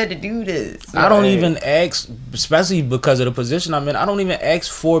out of bed to do this. I don't even ask, especially because of the position I'm in, I don't even ask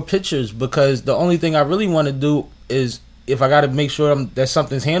for pictures because the only thing I really want to do is, if I got to make sure that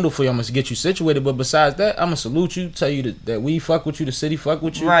something's handled for you, I'm going to get you situated. But besides that, I'm going to salute you, tell you that we fuck with you, the city fuck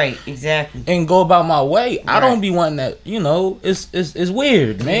with you. Right, exactly. And go about my way. Right. I don't be wanting that, you know, it's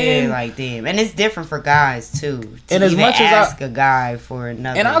weird, man. Yeah, like, damn. And it's different for guys, too. To and as much as ask a guy for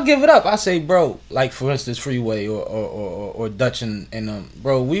another. And I'll give it up. I say, bro, like, for instance, Freeway or Dutch and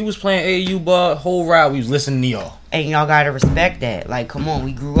bro, we was playing AAU ball, whole ride, we was listening to y'all. And y'all gotta respect that. Like, come on,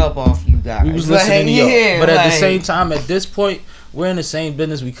 we grew up off you guys. We was listening to y'all. But at the same time, at this point, we're in the same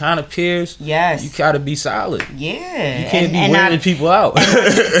business. We kind of peers. Yes. You gotta be solid. Yeah. You can't be wearing people out.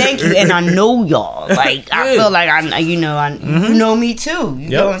 Thank you. And I know y'all. Like, I feel like you know me too. You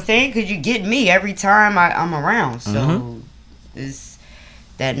know what I'm saying? Because you get me every time I'm around. So it's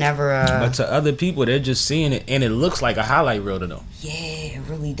that never. But to other people, they're just seeing it, and it looks like a highlight reel to them. Yeah, it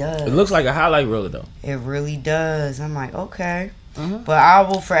really does. It looks like a highlight reel to them. It really does. I'm like, okay, but I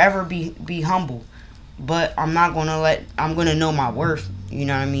will forever be humble. But I'm not gonna I'm gonna know my worth. You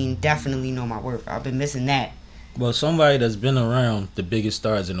know what I mean? Definitely know my worth. I've been missing that. Well, somebody that's been around the biggest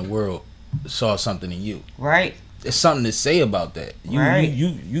stars in the world saw something in you. Right. There's something to say about that.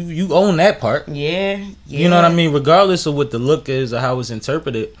 You own that part. Yeah. You know what I mean? Regardless of what the look is or how it's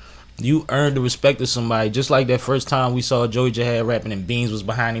interpreted, you earned the respect of somebody. Just like that first time we saw Joey Jihad rapping and Beans was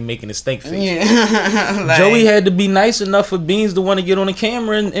behind him making a steak face. Yeah. Like, Joey had to be nice enough for Beans to want to get on the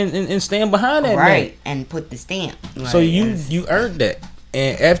camera and stand behind that. Right. And put the stamp. Like, so you earned that.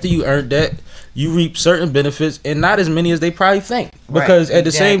 And after you earned that, you reap certain benefits and not as many as they probably think. Because at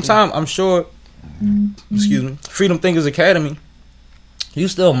the same time, I'm sure, excuse me, Freedom Thinkers Academy, you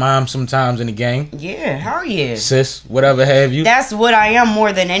still mom sometimes in the game. Yeah, hell yeah. Sis, whatever have you. That's what I am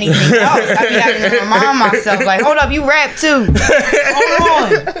more than anything else. I be having to remind myself, like, hold up, you rap too.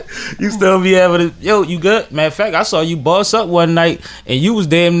 Hold on. You still be able to, yo, you good? Matter of fact, I saw you boss up one night and you was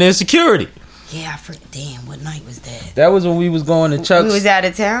damn near security. Yeah, I forget. Damn, what night was that? That was when we was going to Chuck's. We was out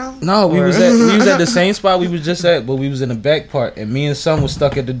of town? No, we was at the same spot we was just at, but we was in the back part, and me and Son was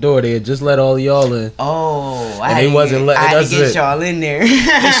stuck at the door. They had just let all y'all in. Oh, and they wasn't letting us in. I had to get y'all in there.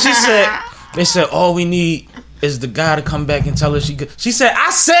 And they said, all we need is the guy to come back and tell us she good. She said,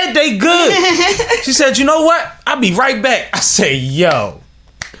 I said they good. She said, you know what? I'll be right back. I said, yo,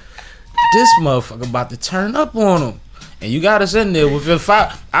 this motherfucker about to turn up on him. And you got us in there within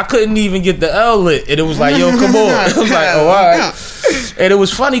 5. I couldn't even get the L lit. And it was like, yo, come on. I was like, oh, all right. And it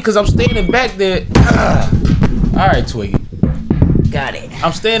was funny because I'm standing back there. All right, Twiggy. Got it.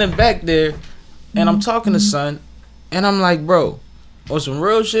 I'm standing back there and I'm talking to Son. And I'm like, bro, on some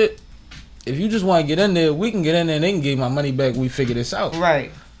real shit, if you just want to get in there, we can get in there and they can give my money back. We figure this out.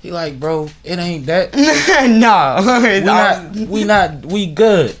 Right. He like, bro, it ain't that. No. We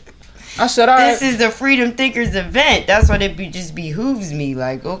good. I said, all right. This is the Freedom Thinkers event. That's what it just behooves me.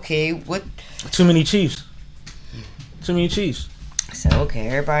 Like, okay, what? Too many Chiefs. So, okay,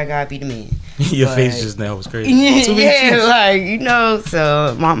 everybody gotta be the man. Your face just now was crazy. Yeah, like, you know,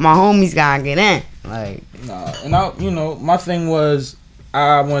 so my homies gotta get in. Like, nah, and my thing was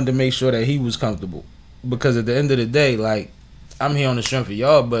I wanted to make sure that he was comfortable because at the end of the day, like, I'm here on the strength of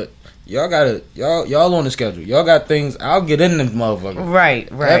y'all, but y'all on the schedule. Y'all got things. I'll get in them motherfuckers.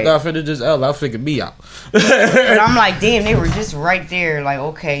 Right. After I finish this I'll figure me out. And I'm like, damn, they were just right there. Like,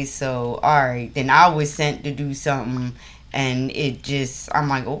 okay, so all right. Then I was sent to do something, and I'm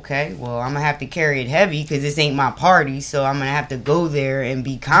like, okay, well, I'm gonna have to carry it heavy because this ain't my party. So I'm gonna have to go there and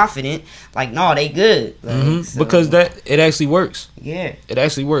be confident. Like, no, they good. Like, so, because it actually works. Yeah, it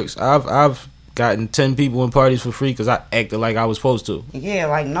actually works. I've gotten 10 people in parties for free because I acted like I was supposed to. Yeah,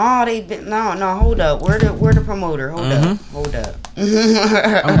 like, no, hold up. Where the promoter? Hold up.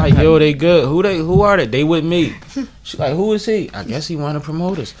 I'm like, yo, they good. Who are they? They with me. She's like, who is he? I guess he one of the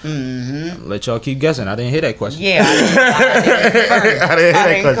promoters. Let y'all keep guessing. I didn't hear that question. Yeah, I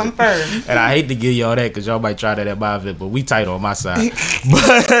didn't confirm. And I hate to give y'all that because y'all might try that at my event, but we tight on my side.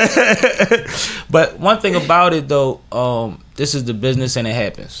 But one thing about it though, this is the business and it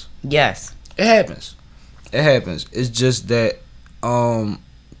happens. Yes. It happens. It's just that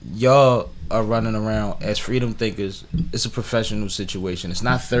y'all are running around as freedom thinkers. It's a professional situation. It's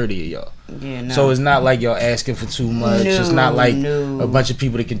not 30 of y'all. Yeah, no. So it's not like y'all asking for too much. It's not like a bunch of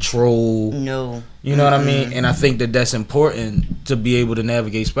people to control. No. You know what I mean? And I think that that's important to be able to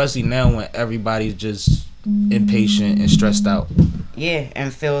navigate, especially now when everybody's just impatient and stressed out. Yeah,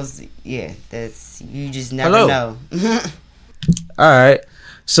 and feels, that's, you just never know. All right.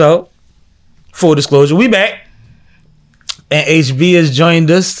 So, full disclosure, we back. And HB has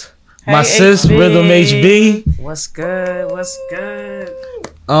joined us. Hey, My sis, HB. Rhythm HB. What's good?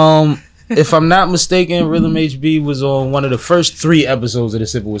 If I'm not mistaken, Rhythm HB was on one of the first 3 episodes of the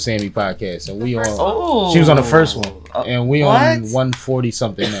Sipping with Sammy podcast. And we on. She was on the first one. And we on 140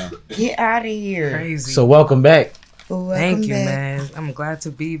 something now. Get out of here. Crazy. So, welcome back. Thank you, man. I'm glad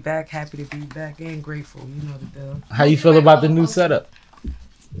to be back. Happy to be back and grateful. You know the deal. How you feel about the new setup?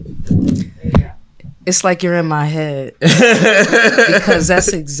 It's like you're in my head because that's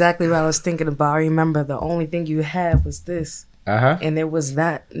exactly what I was thinking about. I remember the only thing you had was this, and there was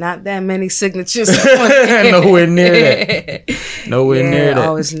not that many signatures. Nowhere near that. Nowhere near that.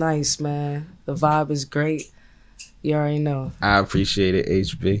 Oh, it's nice, man. The vibe is great. You already know. I appreciate it,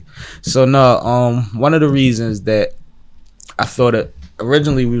 HB. So no, one of the reasons that I thought that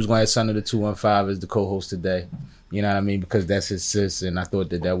originally we was going to have Son of the 215 as the co-host today. You know what I mean? Because that's his sis, and I thought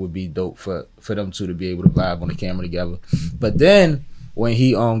that would be dope for them two to be able to vibe on the camera together. But then when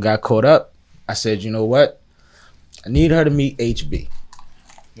he got caught up, I said, you know what? I need her to meet HB.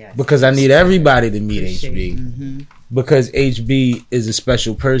 Yes. Because I need everybody to meet HB. Mm-hmm. Because HB is a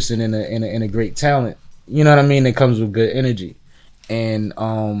special person and a great talent. You know what I mean? That comes with good energy. And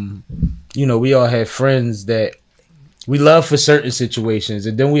you know, we all have friends that we love for certain situations,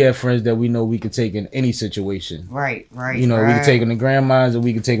 and then we have friends that we know we could take in any situation. Right. You know, we can take them to grandma's, or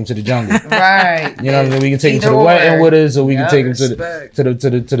we can take them to the jungle. Right. You know what I mean? We can take them to the Either wedding or. with us, or we can take them Respect. to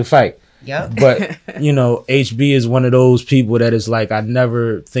the fight. Yep. But you know, HB is one of those people that is like, I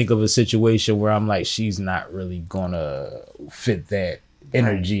never think of a situation where I'm like, she's not really gonna fit that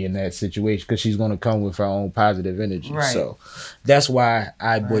energy in that situation, because she's gonna come with her own positive energy. Right. So that's why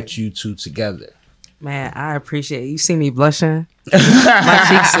I put you two together. Man, I appreciate it. You see me blushing? My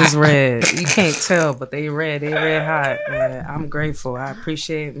cheeks is red. You can't tell, but they red. They red hot, man. I'm grateful. I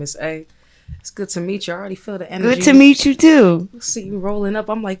appreciate it, Miss A. It's good to meet you. I already feel the energy. Good to meet you too. See you rolling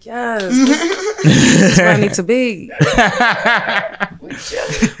up. I'm like, yes. That's where I need to be.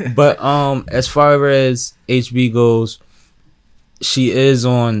 But as far as HB goes, she is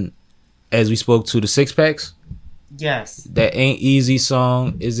on, as we spoke to, the Six Packs. Yes. That Ain't Easy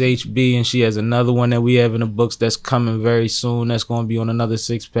song is HB, and she has another one that we have in the books that's coming very soon. That's going to be on another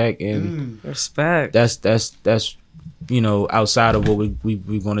 6-pack, and Respect. that's you know, outside of what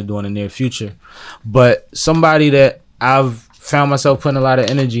we're going to do in the near future. But somebody that I've found myself putting a lot of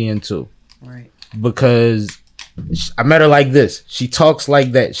energy into, Right. because I met her like this. She talks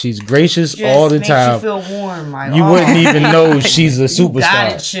like that. She's gracious Just all the makes time. You feel warm. Like, You wouldn't even know she's a You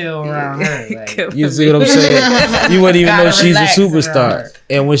gotta superstar. chill around her. Like, You see what I'm saying? You wouldn't even know Gotta she's a relax around superstar. her.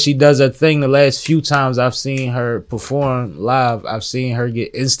 And when she does her thing, the last few times I've seen her perform live, I've seen her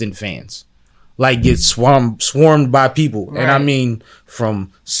get instant fans. Like, get swarmed by people. Right. And I mean,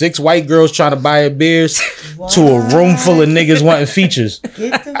 from 6 white girls trying to buy her beers to a room full of niggas wanting features.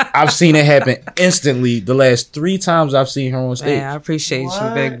 get the I've seen it happen instantly the last 3 times I've seen her on stage. Man, I appreciate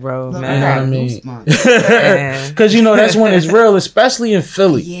you, big bro, Look, man. I got You know what I mean? goosebumps. Man. Because, you know, that's when it's real, especially in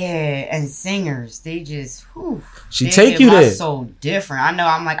Philly. Yeah, and singers, they just, whew, She they take get you my there. soul different. I know.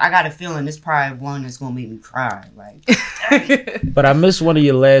 I'm like, I got a feeling this probably one that's gonna make me cry. Like, But I missed one of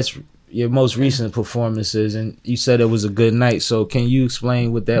your most recent performances, and you said it was a good night. So can you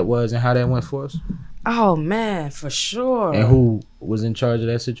explain what that was and how that went for us? Oh man, for sure. And who was in charge of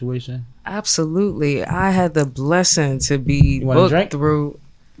that situation? Absolutely. I had the blessing to be You want a booked drink? through.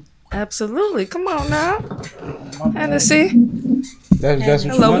 Absolutely. Come on now. Hennessy. That's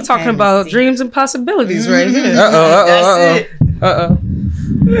what Hello, we're talking about dreams and possibilities right here. That's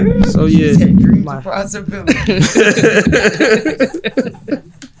it. So yeah, Dreams and possibilities.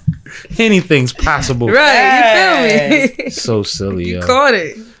 anything's possible. Right, you feel me? So silly, You yo. caught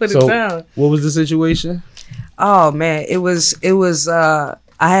it. Put So it down. what was the situation? Oh man, it was I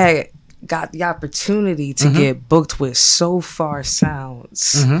had got the opportunity to get booked with So Far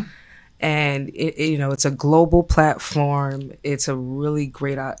Sounds. And it's a global platform. It's a really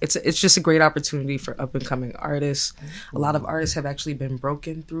great. It's just a great opportunity for up and coming artists. A lot of artists have actually been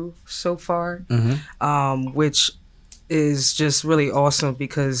broken through so far, which is just really awesome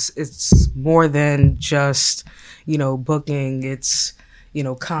because it's more than just booking. It's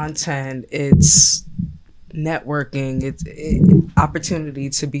content. It's networking. It's opportunity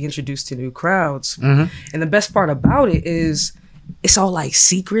to be introduced to new crowds. And the best part about it is, it's all like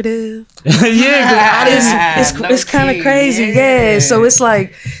secretive. It's kind of crazy. Yeah. So it's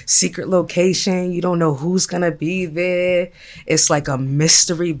like secret location. You don't know who's going to be there. It's like a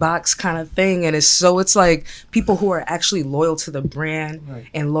mystery box kind of thing. And it's like people who are actually loyal to the brand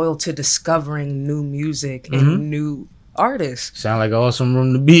and loyal to discovering new music and new artists. Sound like an awesome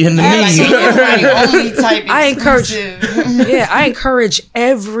room to be in the Absolutely. Only type I encourage exclusive. I encourage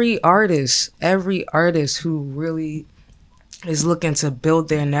every artist who really is looking to build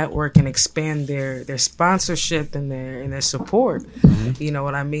their network and expand their sponsorship and their support. You know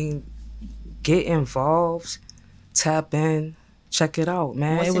what I mean? Get involved, tap in, check it out,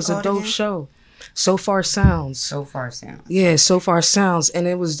 man. What's it it was a called dope again? show. So Far Sounds. So Far Sounds. Yeah, So Far Sounds. And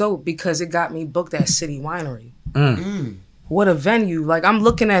it was dope because it got me booked at City Winery. What a venue. Like, I'm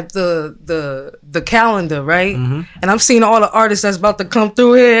looking at the calendar, right? And I'm seeing all the artists that's about to come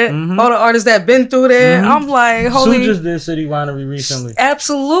through here, all the artists that been through there. I'm like, holy. Sue just did City Winery recently.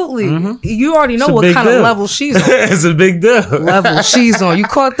 Absolutely. You already know It's a what big kind of deal. level she's on. It's a big deal. Level she's on. You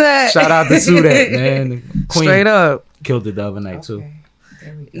caught that? Shout out to Sue that, man. The Queen Straight up. killed it the other night too.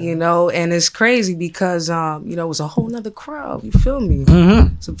 And it's crazy because it was a whole nother crowd. You feel me?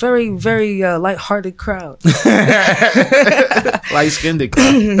 It's a very, very lighthearted crowd. Light skinned. You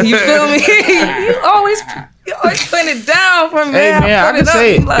feel me? you always putting it down for me. Hey man, I can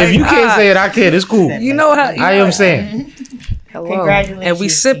say it. If you can't say it, I can. It's cool. You know how I am saying. Hello. Congratulations And we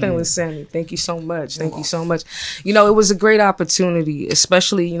to sipping you. with Sammy. Thank you so much. Thank you so much. It was a great opportunity,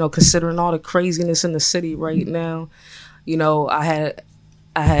 especially, considering all the craziness in the city right now.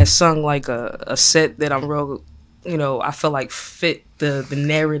 I had sung like a set that I'm real, I feel like fit the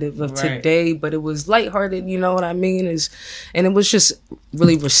narrative of today, but it was lighthearted, you know what I mean? And it was just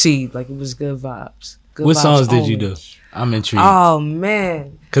really received. Like, it was good vibes. Good What vibes songs did you only. do? I'm intrigued. Oh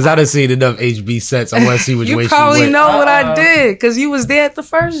man. Cause I done seen enough HB sets. I want to see which way You she probably went. know what I did because you was there at the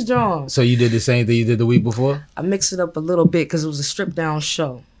first John. So you did the same thing you did the week before? I mixed it up a little bit because it was a stripped down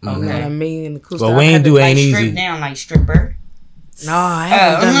show. You know what I mean? And the acoustic- But I we had ain't to- do Like ain't strip easy. down, like stripper. No, I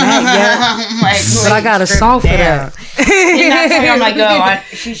haven't done that yet. But I got a song for that. And I told you, I'm like,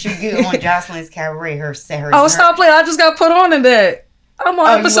 she should get on Jocelyn's Cabaret. Her Oh, stop playing. I just got put on in that. I'm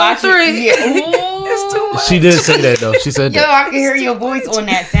on episode 3. Yeah. It's too much. She did say that though. She said Yo, that. I can hear your voice on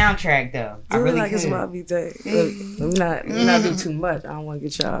that soundtrack though. I really like it's could. my day. Let me not do too much. I don't want to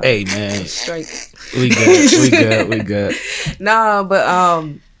get y'all Hey man, straight. we good. We good. Nah, but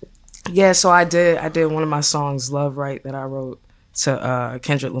yeah. So I did one of my songs, "Love Right," that I wrote to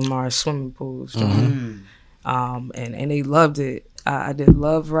Kendrick Lamar's "Swimming Pools." And they loved it. I did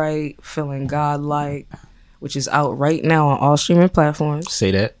 "Love Right," "Feeling God-like," which is out right now on all streaming platforms.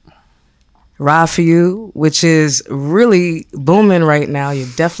 Say that. "Ride for You," which is really booming right now. You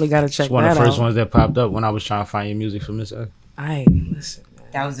definitely got to check It's one that of the first out. ones that popped up when I was trying to find your music for Miss A. I ain't listen.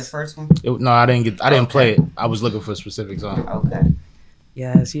 That was the first one. No, I didn't play it. I was looking for a specific song. Okay.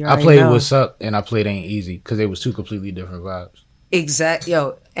 Yes, you I already played know. What's Up and I played Ain't Easy because they was two completely different vibes. Exact,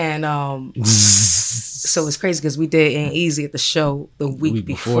 yo, and so it's crazy because we did "Ain't Easy" at the show the week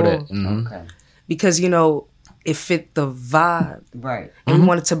before that. Mhm. Okay. because it fit the vibe, Right. and we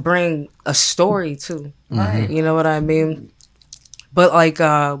wanted to bring a story too. Right. You know what I mean? But like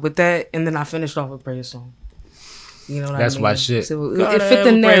with that, and then I finished off a prayer song. You know what That's I mean? my shit. So it fit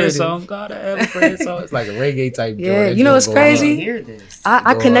the narrative. Gotta have a prayer song. It's like a reggae type. Yeah, joint. you know what's That joint go crazy? hard. Hear this.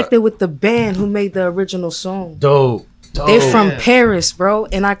 I Go connected with the band who made the original song. Dope. They're from Yeah. Paris, bro,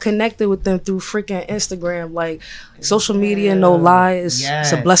 and I connected with them through freaking Instagram. Like social media, no lie, it's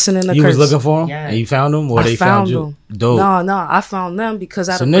a blessing and a You curse. was looking for them, Yeah. and you found them, or I they found you. them. Dope. No, I found them because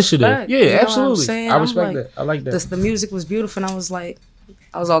I It's initiative. respect, Yeah, you know what I'm absolutely. saying? I I'm respect like, that. I like that. The music was beautiful, and I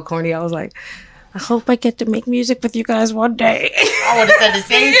was all corny. I was like, I hope I get to make music with you guys one day. I would have said the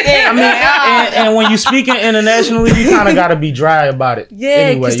same thing. I mean, and when you speaking internationally, you kind of got to be dry about it. Yeah,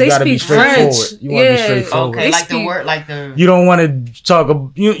 anyway, because you they gotta be speak French. straightforward. You want to be Yeah. straightforward. Okay, They like the speak- word, like the. You don't want to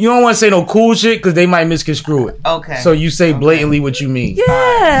talk. You don't want to say no cool shit because they might misconstrue it. Okay. So you say blatantly what you mean.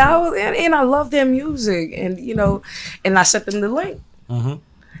 Yeah, I was, and I love their music, and and I sent them the link, Mhm.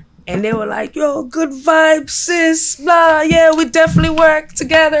 and they were like, "Yo, good vibes, sis." Blah, yeah, we definitely work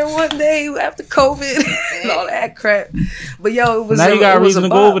together one day after COVID and all that crap. But yo, it was Now you got it a was reason to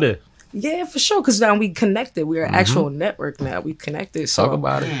bop. go over there. Yeah, for sure. Because now we connected. We're an actual network now. We connected. So Talk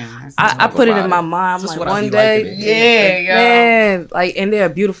about it. Damn, that's I put it in my about it. mind. I'm This is like, what I one be day, liking it. Yeah, yo. man, like, and they're a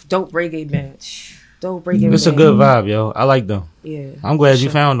beautiful, dope reggae band. Dope reggae. It's a band. good vibe, yo. I like them. Yeah. I'm glad you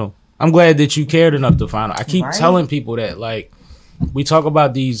found them. I'm glad that you cared enough to find them. I keep Right. telling people that, like, we talk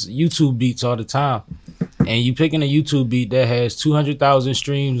about these YouTube beats all the time, and you picking a YouTube beat that has 200,000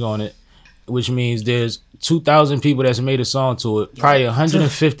 streams on it, which means there's 2,000 people that's made a song to it. Probably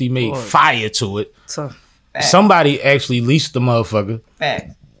 150 made fire to it. So Facts. Somebody actually leased the motherfucker,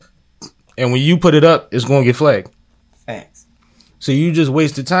 Facts. and when you put it up, it's gonna get flagged. Facts. So you just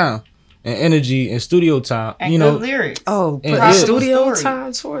wasted time and energy and studio time. And you good know, lyrics. put And the it- studio story.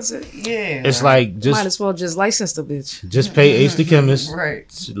 time towards it. Yeah. it's like Might just as well just license the bitch. pay Ace the Chemist. right.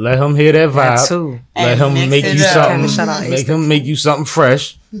 Let him hear that That vibe. too. Let And him mix make it you up. Shout out something. Ace Make the him make you something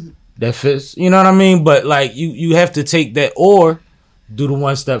fresh that fits. You know what I mean? But like you have to take that or do the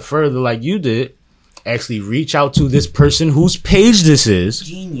one step further, like you did. Actually, reach out to this person whose page this is.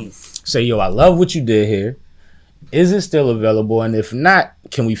 Genius. Say, yo, I love what you did here. Is it still available? And if not,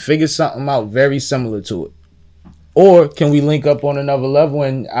 can we figure something out very similar to it? Or can we link up on another level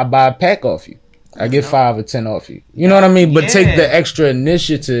and I buy a pack off you? I get 5 or 10 off you. You know what I mean? But take Yeah. the extra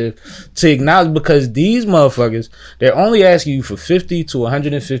initiative to acknowledge, because these motherfuckers, they're only asking you for $50 to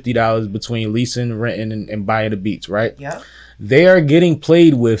 $150 between leasing, renting, and buying the beats, right? Yep. They are getting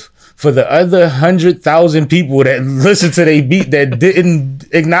played with for the other 100,000 people that listen to their beat that didn't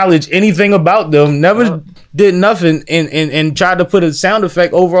acknowledge anything about them, never did nothing, and tried to put a sound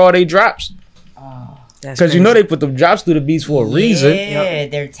effect over all they drops. Because you know they put the drops through the beats for a reason. Yeah,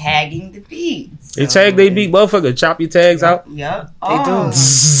 they're tagging the beats. They tag they beat, motherfucker. Chop your tags out. Yep. They do. I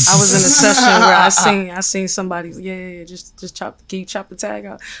was in a session where I seen somebody, just chop the tag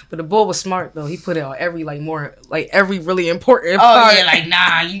out. But the boy was smart though. He put it on every every really important Oh part. yeah, like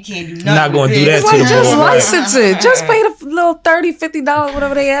nah, you can't do nothing. Not gonna with do this. that to Like, the just boy, right. license it. Just pay the little $30, $50,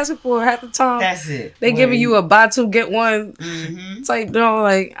 whatever they asking for half the time. That's it. They giving you a buy two get one Mm-hmm. type. No,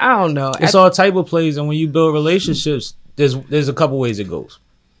 like I don't know. It's all type of plays, and when you build relationships, there's a couple ways it goes.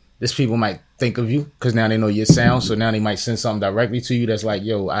 There's people might think of you because now they know your sound, so now they might send something directly to you that's like,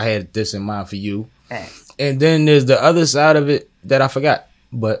 yo, I had this in mind for you. Facts. And then there's the other side of it that I forgot,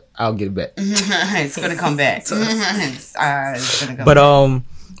 but I'll get it back. It's gonna come back. It's gonna come But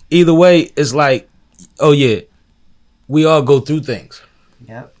either way, it's like, oh yeah, we all go through things.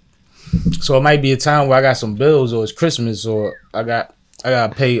 Yep. So it might be a time where I got some bills, or it's Christmas, or I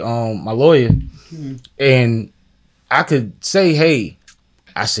gotta pay my lawyer, and I could say, hey,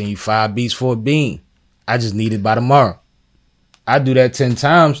 I send you 5 beats for a bean. I just need it by tomorrow. I do that 10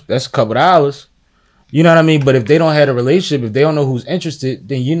 times. That's a couple dollars. You know what I mean? But if they don't have a relationship, if they don't know who's interested,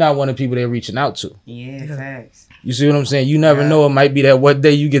 then you're not one of the people they're reaching out to. Yeah, facts. You see what I'm saying? You never know. It might be that one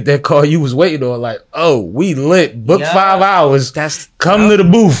day you get that call you was waiting on. Like, oh, we lit. Book Yeah. 5 hours. That's Come to the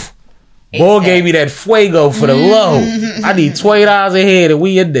booth. Boy Exactly. gave me that fuego for the low. I need $20 a head and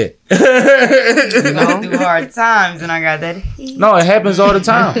we in there. Going through hard times, and I got that heat. No, it happens all the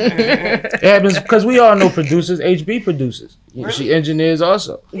time. It happens because we all know producers. HB produces. She engineers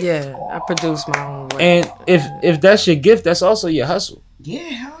also. yeah. I produce my own work. And if that's your gift, that's also your hustle. Yeah,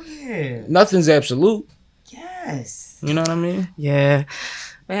 hell yeah. Nothing's absolute. Yes. You know what I mean? Yeah,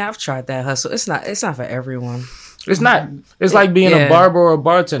 man, I've tried that hustle. It's not for everyone. It's not. It's like being Yeah. a barber or a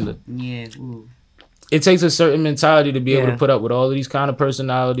bartender. Yeah. Ooh. It takes a certain mentality to be able Yeah. to put up with all of these kind of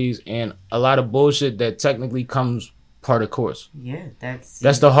personalities and a lot of bullshit that technically comes part of course. Yeah, that's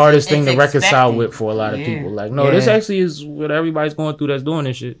The hardest thing to it's reconcile expected. with for a lot of Yeah. people. Like, no, this Yeah. actually is what everybody's going through that's doing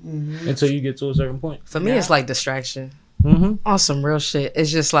this shit until you get to a certain point. For me, it's like distraction. on some real shit.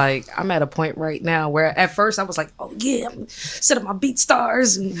 It's just like I'm at a point right now where at first I was like, oh yeah, I'm set up my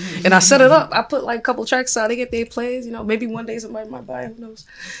BeatStars and I set it up. I put like a couple tracks out, they get their plays, you know, maybe one day somebody might buy it, who knows,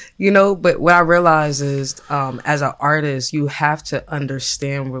 you know. But what I realize is as an artist, you have to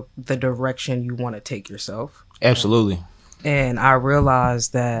understand the direction you want to take yourself. Absolutely. And I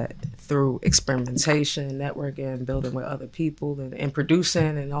realized that through experimentation, networking, building with other people and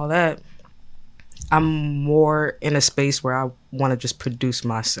producing and all that, I'm more in a space where I want to just produce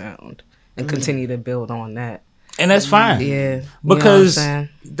my sound and continue to build on that. And that's fine. Yeah. Because you know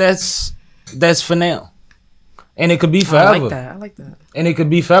that's for now. And it could be forever. I like that. And it could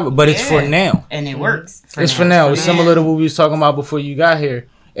be forever, but it's for now. And it works. It's for now. It's similar to what we was talking about before you got here.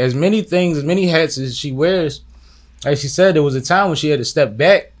 As many things, as many hats as she wears, like she said, there was a time when she had to step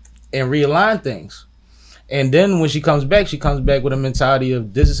back and realign things. And then when she comes back with a mentality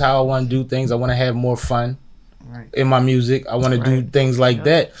of, this is how I want to do things. I want to have more fun in my music. I want to do things like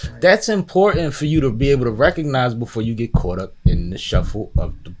that. That's important for you to be able to recognize before you get caught up in the shuffle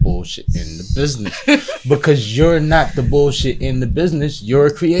of the bullshit in the business. Because you're not the bullshit in the business. You're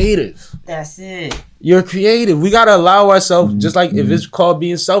a creative. That's it. You're creative. We got to allow ourselves, just like if it's called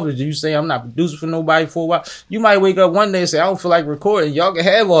being selfish, you say, I'm not producing for nobody for a while. You might wake up one day and say, I don't feel like recording. Y'all can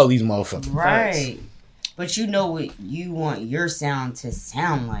have all these motherfuckers. Right. But you know what you want your sound to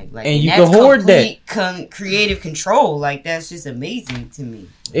sound like. And you can hoard that. Creative control. Like, that's just amazing to me.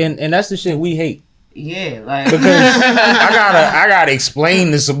 And that's the shit we hate. Yeah, like because I gotta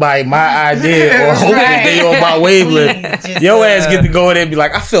explain to somebody my idea or hope that they on my wavelength. Your ass get to go in there and be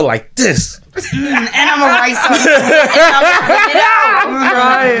like, I feel like this. And I'm gonna write something.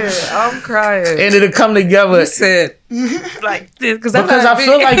 And I'm crying. And it'll come together. You said like this because I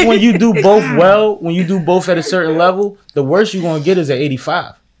feel like when you do both well, when you do both at a certain level, the worst you're gonna get is at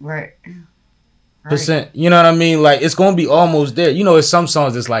 85%. Right. You know what I mean? Like, it's gonna be almost there. You know, it's some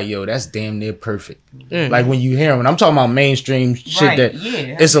songs that's like, yo, that's damn near perfect. Like when you hear them, I'm talking about mainstream shit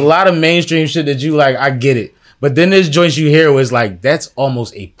it's a lot of mainstream shit that you like, I get it. But then there's joints you hear where it's like, that's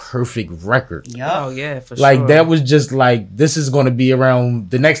almost a perfect record. Yep. Oh yeah, for sure. Like that was just like, this is gonna be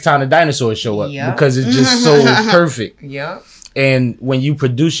around the next time the dinosaurs show up because it's just so perfect. Yep. And when you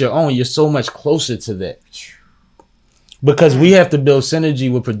produce your own, you're so much closer to that. Because we have to build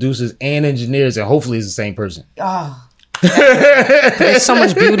synergy with producers and engineers, and hopefully it's the same person. Oh, there's so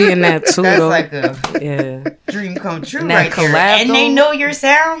much beauty in that too. That's though. like a dream come true and right collab, there. And though, they know your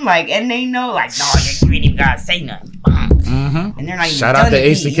sound, like, and they know, like, no, you ain't even gotta say nothing. And they're not even Shout out to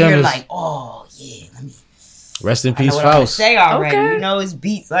Ace the You're Chemist. like, oh yeah, let me. Rest in I know peace, what I'm gonna Faust. say already. Okay. You know, it's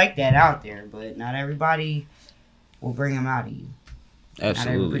beats like that out there, but not everybody will bring them out of you. Not every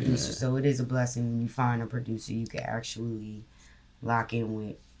Absolutely. producer. So it is a blessing when you find a producer you can actually lock in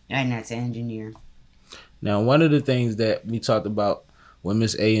with, and that's an engineer. Now, one of the things that we talked about when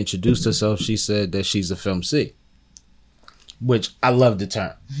Miss A introduced herself, she said that she's a film C, which I love the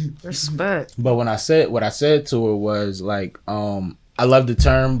term. Respect. But when I said what I said to her was like, I love the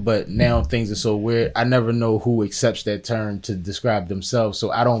term, but now things are so weird. I never know who accepts that term to describe themselves,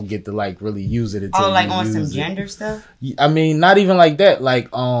 so I don't get to like really use it. Until like you on some use it. gender stuff. I mean, not even like that. Like,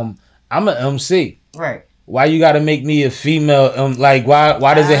 I'm an MC. Right. Why you got to make me a female? Like,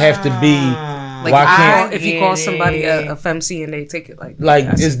 why does it have to be? Like, Why can't if you call somebody a FMC and they take it like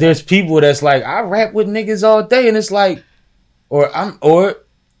there's people that's like, I rap with niggas all day, and it's like, I'm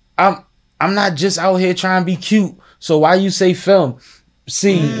not just out here trying to be cute. So why you say film?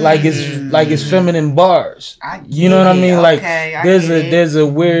 See, like it's feminine bars. You know what I mean? Like there's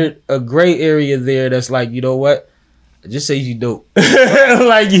a gray area there that's like, you know what? Just say you dope.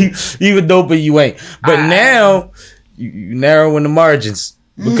 Like you a dope or you ain't. But now you narrowing the margins.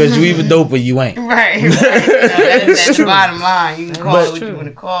 Because you even dope or you ain't. Right. That's the bottom line. You can call it what you want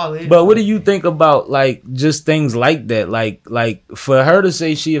to call it. But what do you think about like just things like that? Like for her to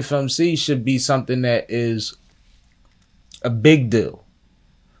say she a FMC should be something that is a big deal.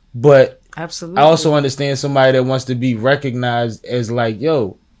 But absolutely, I also understand somebody that wants to be recognized as like,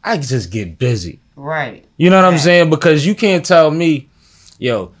 yo, I just get busy. Right. You know what I'm saying? Because you can't tell me,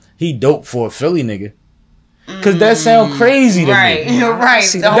 yo, he dope for a Philly nigga. Cause that sound crazy to me. Right.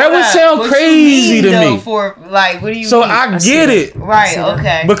 That would sound crazy to me. For like, what do you so mean? I get it. Right.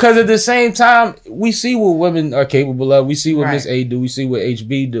 Okay. Because at the same time, we see what women are capable of. We see what Right. Miss A do. We see what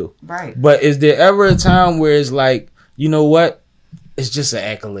HB do. Right. But is there ever a time where it's like, you know what? It's just an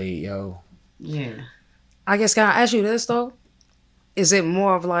accolade, yo. Yeah. I guess, can I ask you this though? Is it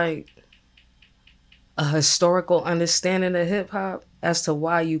more of like a historical understanding of hip hop as to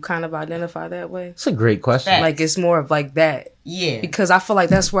why you kind of identify that way? It's a great question. Facts. Like it's more of like that. Yeah. Because I feel like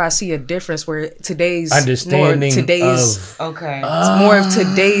that's where I see a difference where today's Understanding today's of Okay. it's more of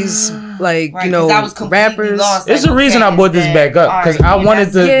today's like Right, you know 'cause I was completely rappers. lost. It's Like, the reason okay, I brought this that- back up because alright, I wanted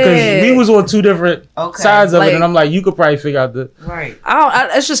to because Yeah. we was on two different Okay. sides of it, Like- and I'm like, you could probably figure out the Right.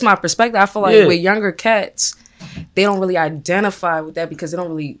 It's just my perspective. I feel like Yeah. with younger cats, they don't really identify with that because they don't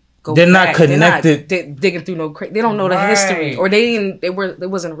really go. They're not back. connected. They're not digging through no. They don't know the Right. history, or they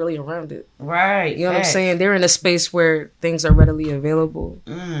wasn't really around it. Right. You know what I'm facts. saying? They're in a space where things are readily available,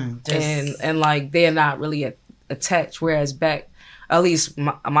 Just- and like they're not really attached. Whereas back, at least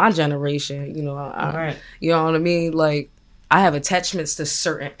my generation, you know, Right. you know what I mean. Like I have attachments to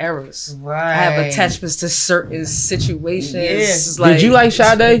certain eras. Right. I have attachments to certain situations. Yes. Did you like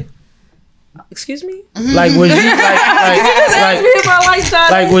Sade? Excuse me? Like was you like If I like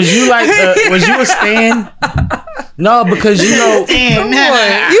Sade. like was you like was you a stan? No, because you know Damn. You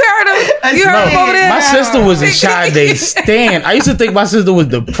heard him? You heard him over there? my sister was a Sade stan. I used to think my sister was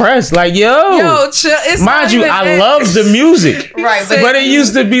depressed. Like Yo, chill. It's mind not you, even I that. love the music. Right, But it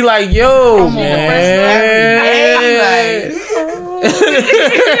used to be like, yo, Come on, man.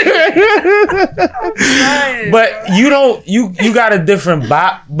 But you don't you got a different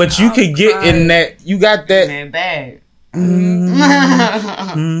bop, but you could get in that you got that Man, bad.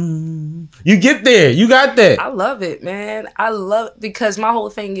 you get there. You got that. I love it, man. I love it because my whole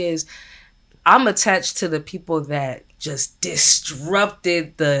thing is I'm attached to the people that just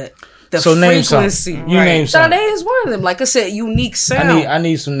disrupted the So name frequency. something. You name Sade something. is one of them. Like I said, unique sound. I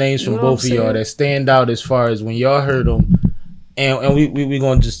need some names from You know both what of I'm y'all saying? that stand out as far as when y'all heard them. And we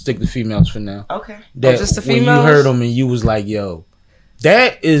gonna just stick to females for now. Okay. That just the when you females? heard them and you was like, yo,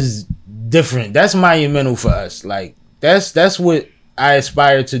 that is different. That's monumental for us. Like that's what I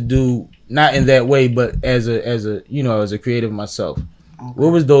aspire to do. Not in that way, but as a you know as a creative myself.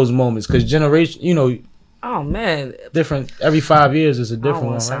 What was those moments? Because generation, you know, Oh man, different. Every 5 years is a I don't different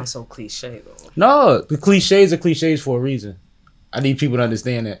want one. to sound Right? so cliche though. No, the cliches are cliches for a reason. I need people to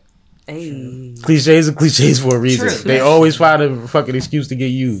understand that. Hey, Cliches are cliches for a reason. True. They always find a fucking excuse to get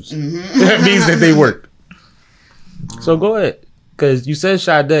used. That means that they work. So go ahead, because you said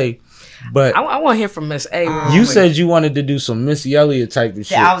Sade, but I want to hear from Miss A. real you quick. said you wanted to do some Missy Elliott type of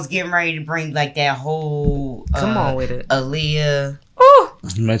shit. I was getting ready to bring like that whole Come on with it. Aaliyah. Ooh,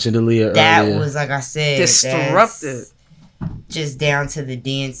 You mentioned Aaliyah That earlier. was like I said, disrupted. that's just down to the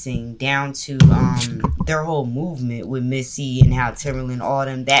dancing, down to their whole movement with Missy and how Timberland, all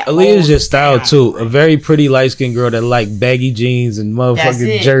them. That Aaliyah's whole your style sound. too. A very pretty light skinned girl that like baggy jeans and That's motherfucking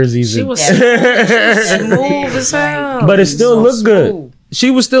it. jerseys. She and was That's smooth it. as hell. But it still So looked good. smooth. She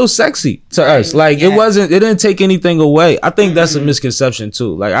was still sexy to us. Like Yeah. it didn't take anything away. I think that's a misconception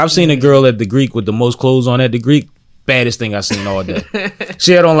too. Like I've seen a girl at the Greek with the most clothes on at the Greek. Baddest thing I seen all day.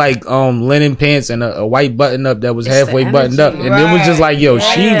 She had on like linen pants and a white button up that was It's halfway the buttoned up, energy. and it was just like, yo,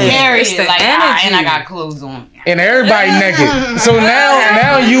 she Yeah. was, Carry It's it the like, energy. and I got clothes on. and everybody naked. So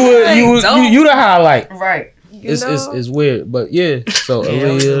now you the highlight. Right. It's weird, but yeah. So Yeah,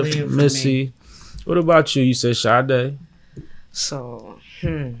 it was Aaliyah Aaliyah, for Missy. What about you? You said Sade. So,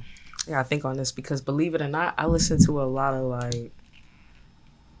 yeah, I think on this because believe it or not, I listen to a lot of like,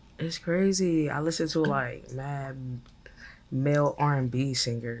 it's crazy. I listen to like mad male R&B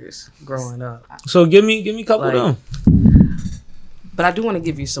singers growing up, So give me a couple Like, of them. but I do want to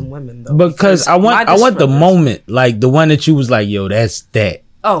give you some women though Because I want the moment, like the one that you was like, yo, that's that.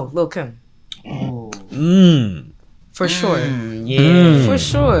 Oh, Lil Kim, Oh. for sure, Yeah. for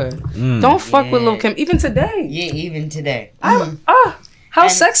sure. Don't fuck with Lil Kim even today. Yeah, even today. How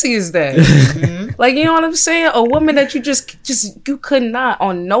sexy is that? Like, you know what I'm saying? A woman that you just you could not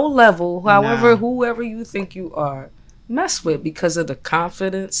on no level, whoever you think you are, mess with because of the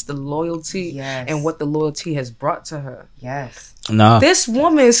confidence, the loyalty, Yes. and what the loyalty has brought to her. Yes. Nah. This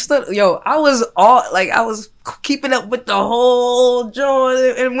woman stood, I was keeping up with the whole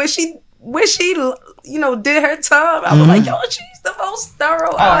joint, and when she did her time, I was like, yo, she's the most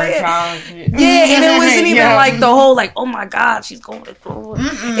thorough out here. Yeah, and it wasn't even Yeah. like the whole like, oh my God, she's going through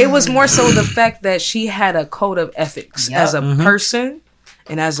it. It was more so the fact that she had a code of ethics Yep. as a person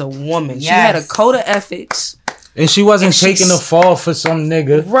and as a woman. Yes. She had a code of ethics. And she wasn't And she's- taking a fall for some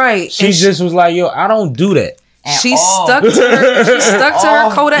nigga. Right. She and just was like, yo, I don't do that. she all. stuck to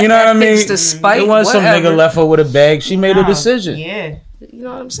her code of You know what I ethics mean? despite It wasn't some whatever. nigga left her with a bag. She made a decision. Yeah. You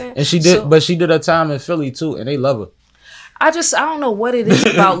know what I'm saying? And she did, So, but she did her time in Philly too, and they love her. I don't know what it is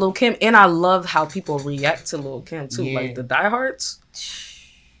about Lil Kim, and I love how people react to Lil Kim too, Yeah. like the diehards.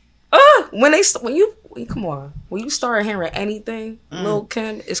 When you start hearing anything, Lil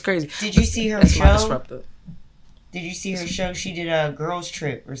Kim, it's crazy. Did you see her That's my show? disruptor. Did you see her show? She did a girls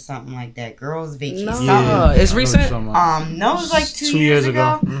trip or something like that. Girls vacation. No, something. it's recent. No, it was like 2 2 years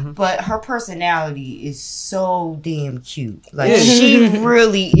ago. Mhm. But her personality is so damn cute. Like she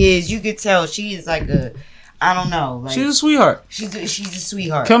really is. You could tell she is like a, I don't know. Like She's a sweetheart. she's a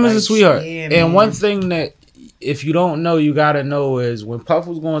sweetheart. Kim is a Like, sweetheart. yeah, And man. one thing that, if you don't know, you gotta know is when Puff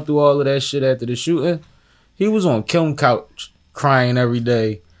was going through all of that shit after the shooting, he was on Kim couch crying every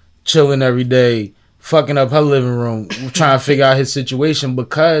day, chilling every day, fucking up her living room, trying to figure out his situation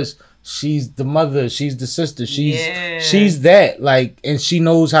because she's the mother, she's the sister, she's that, like, and she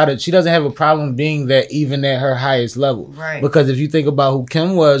knows how to. She doesn't have a problem being that even at her highest level, Right. Because if you think about who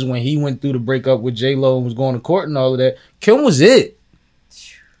Kim was when he went through the breakup with J-Lo and was going to court and all of that, Kim was it.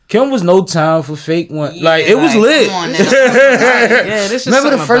 Kim was no time for fake one. Yeah, like it was like, lit. come on now. Yeah, this is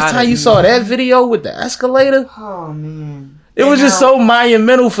Remember the first time you saw that video with the escalator? Oh man. It was just so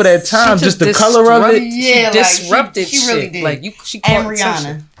monumental for that time. Just the color of it. Yeah, like, disrupted she really shit. did. Like she caught And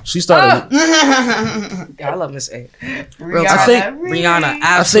attention. Rihanna. She started. Yeah, I love Miss A. Rihanna. I think Rihanna, I think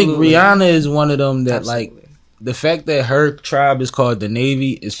absolutely. Rihanna is one of them that Absolutely. like the fact that her tribe is called the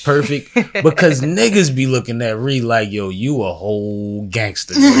Navy is perfect because niggas be looking at Ree like, yo, you a whole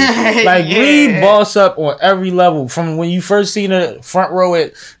gangster. Bro. Like Ree boss up on every level from when you first seen her front row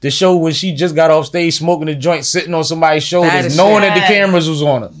at the show when she just got off stage smoking a joint, sitting on somebody's shoulders, That is knowing shit. that the cameras was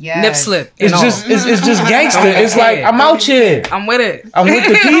on her. Yes. Nip slip. It's and just all. it's just gangster. It's like I'm out here. I'm with it. I'm with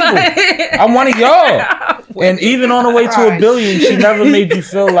the people. I'm one of y'all. And even on the way to $1 billion, she never made you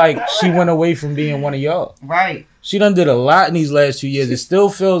feel like she went away from being one of y'all. Right. She done did a lot in these last 2 years. It still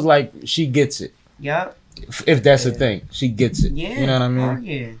feels like she gets it. Yep. If that's a thing, she gets it. Yeah. You know what I mean? Oh,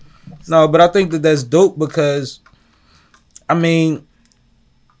 yeah. No, but I think that that's dope because, I mean,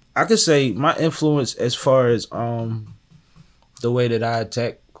 I could say my influence as far as the way that I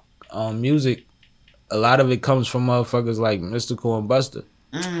attack music, a lot of it comes from motherfuckers like Mystical and Busta.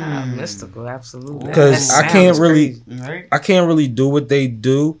 Mystical, absolutely. Because That I can't sounds really, crazy. Right. I can't really do what they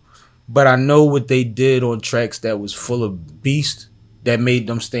do, but I know what they did on tracks that was full of beast that made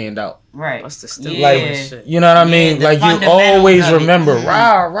them stand out. Right. Busta still Yeah. doing shit. You know what I mean? the Like you fundamentals always of it. remember, Mhm.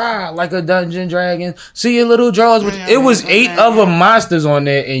 rah rah, like a dungeon dragon. See your little draws. It was 8 other monsters on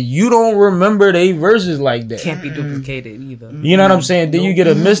there, and you don't remember they verses like that. Can't be duplicated either. You know what I'm saying? Then you get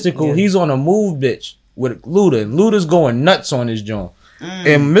a Mystical. Yeah. He's on a move, bitch, with Luda. And Luda's going nuts on his joint.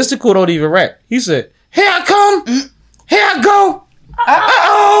 And Mystical don't even rap. He said, "Here I come, here I go.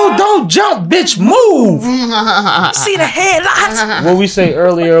 Oh, don't jump, bitch, move." See the headlights. What we say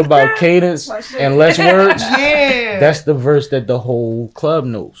earlier about cadence and less words. Yeah. That's the verse that the whole club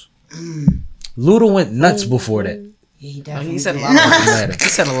knows. Luda went nuts before that. Yeah, he definitely He said a did. lot of Doesn't words. matter. He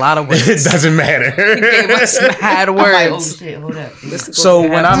said a lot of It words. doesn't matter. Gave us mad I'm like, oh words. shit, hold up. So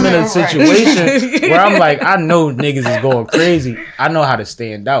when I'm in a Right. situation where I'm like, I know niggas is going crazy, I know how to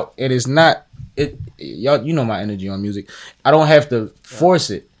stand out. And it's not it y'all, you know my energy on music. I don't have to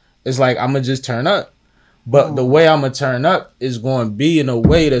force it. It's like I'm gonna just turn up. But the way I'm gonna turn up is going to be in a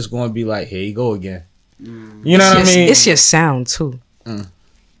way that's going to be like, here you go again. You know what I mean? It's your sound too.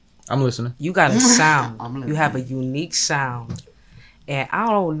 I'm listening. You got a sound. I'm listening. You have a unique sound. And I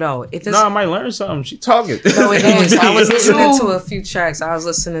don't know. If it's No, I might learn something. She talking. No, it is. I was listening to a few tracks. I was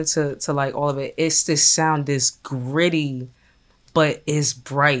listening to like all of it. It's this sound is gritty, but it's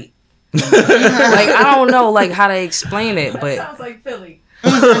bright. Like I don't know like how to explain it, but Sounds like Philly.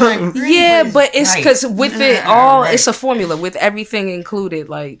 yeah, but it's because with it all, Right. it's a formula with everything included,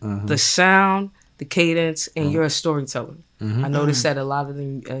 like the sound, the cadence, and you're a storyteller. I noticed that a lot of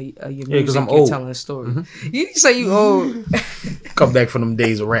them, your 'cause music, I'm you're old. telling a story. You say you old Come back from them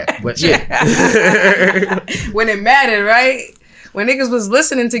days of rap. But yeah. when it mattered, right? When niggas was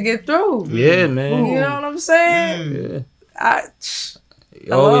listening to get through. Yeah, man. You know what I'm saying? Yeah.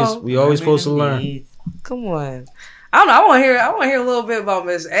 Hello? We always supposed to learn. Come on. I don't know. I want to hear a little bit about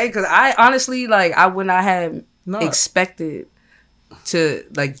Miss A because I honestly like I would not have expected to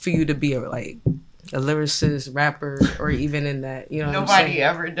like for you to be a lyricist, rapper, or even in that. You know, what I'm Nobody saying?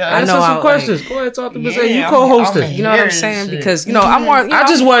 ever does. I Answer know some how, questions. Go ahead, talk to Miss A. Yeah, You I'm co-hosting. You know what I'm Hearing saying? shit. Because I'm more. I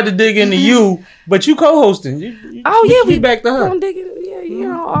just wanted to dig into you, but you co-hosting. We back to her. Don't dig it. Yeah, you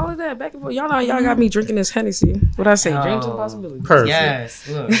know all of that back and forth. Y'all know y'all got me drinking this Hennessy. What I say? Dreams and possibilities. Perfect. Yes.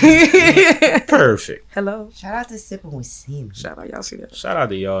 Look. Perfect. Hello. Shout out to Sipping with Sam. Shout out, y'all see that? Shout out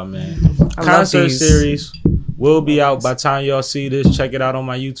to y'all, man. I love Concert these. series will be out by the time y'all see this. Check it out on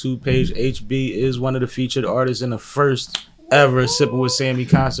my YouTube page. HB is one of the featured artists in the first ever Sipping with Sammy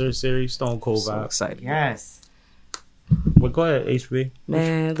concert series. Stone Cold So vibe. excited. Yes. Well, go ahead, HB.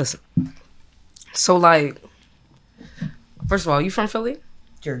 Man, listen. So like, first of all, you from Philly?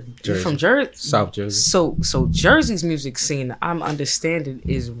 Jersey. You from Jersey? South Jersey. So Jersey's music scene, I'm understanding,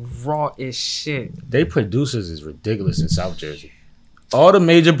 is raw as shit. They producers is ridiculous in South Jersey. All the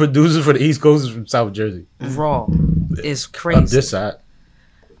major producers for the East Coast is from South Jersey. Raw is Up crazy. this side.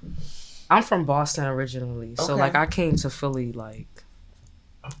 I'm from Boston originally, so Okay. like I came to Philly like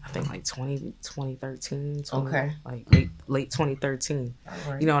I think like 2013, Okay. like late 2013.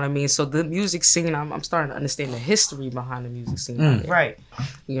 Alright. You know what I mean? So the music scene, I'm starting to understand the history behind the music scene. out there. Right.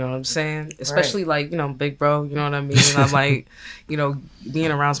 You know what I'm saying? Especially like, you know, big bro, you know what I mean? And I'm like, you know,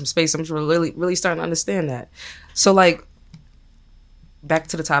 being around some space, I'm really starting to understand that. So like, back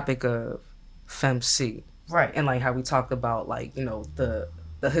to the topic of FemC Right. and like how we talked about like, you know, the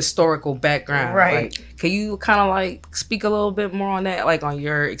historical background. Right. Like, can you kind of like speak a little bit more on that, like on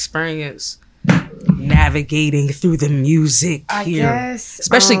your experience navigating through the music I here? guess,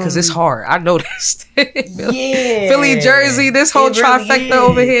 Especially because it's hard. I noticed. Yeah. Philly, Jersey, this whole It really trifecta is.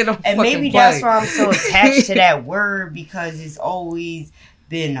 over here. Don't And fucking maybe play. that's why I'm so attached to that word, because it's always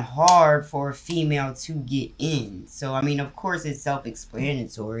been hard for a female to get in. So, I mean, of course, it's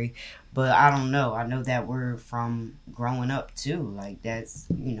self-explanatory, but I don't know. I know that word from growing up, too. Like, that's,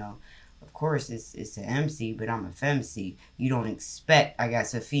 you know, of course, it's an MC, but I'm a femc. You don't expect, I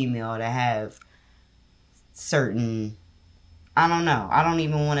guess, a female to have certain... I don't know. I don't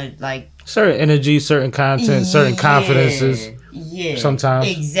even want to, like... Certain energy, certain content, certain confidences. Yeah. sometimes.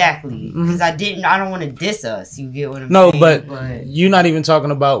 Exactly. Because I don't want to diss us. You get what I'm No, saying? but you're not even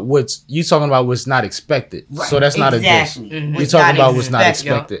talking about you talking about what's not expected. Right. So that's not exactly. a diss. You're What's talking about what's not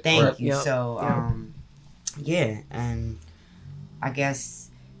expected. expected. Thank Right. you. Yep. So, yeah, and I guess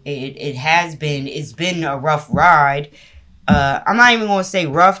it's been a rough ride. I'm not even gonna say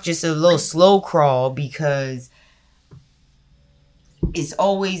rough, just a little slow crawl, because it's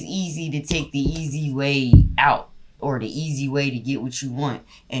always easy to take the easy way out or the easy way to get what you want,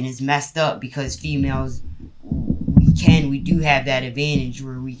 and it's messed up because females, we do have that advantage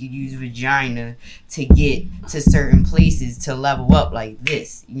where we could use vagina to get to certain places to level up like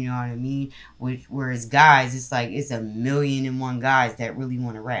this, you know what I mean? Whereas guys, it's like it's 1,000,001 guys that really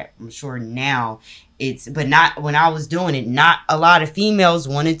want to rap. I'm sure now but not when I was doing it, not a lot of females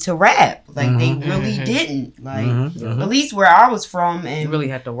wanted to rap. Like they really didn't. Like at least where I was from, and You really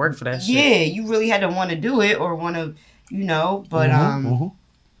had to work for that shit. yeah, you really had to want to do it or want to, you know, but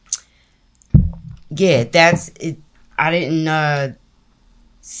yeah, that's it. I didn't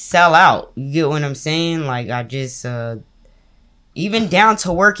sell out. You get what I'm saying? Like I just even down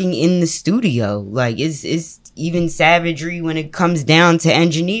to working in the studio. Like it's even savagery when it comes down to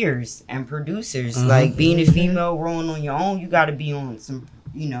engineers and producers. Like being a female rolling on your own, you got to be on some,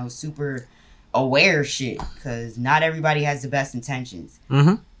 you know, super aware shit, because not everybody has the best intentions.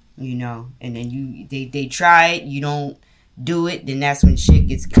 You know, and then they try it, you don't do it, then that's when shit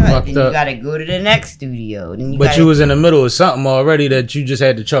gets cut. Fucked Then you up. gotta go to the next studio. Then But you was in the middle of something already that you just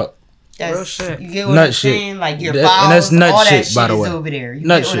had to chuck. Real shit. You get what Nut I'm shit. saying? Like your And files, that's nut all that shit, shit by the is way. over there. You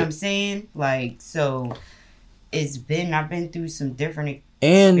Nut get shit. what I'm saying? Like, so I've been through some different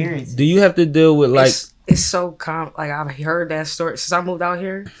And experiences. do you have to deal with like It's so like I've heard that story since I moved out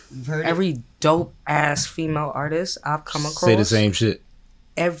here. You've heard it? Every dope ass female artist I've come across, say the same shit?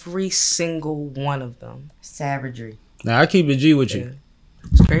 every single one of them. Savagery. Now I keep it G with you. Yeah.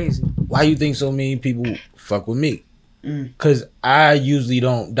 It's crazy. Why you think so many people fuck with me? Mm. Because I usually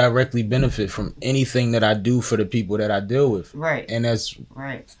don't directly benefit from anything that I do for the people that I deal with. Right. And that's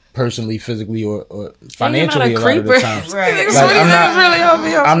Right. personally, physically, or You're financially a not lot of the creeper. time. Right. Like, I'm not- really help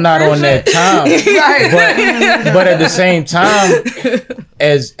me out. I'm not on that time. But at the same time,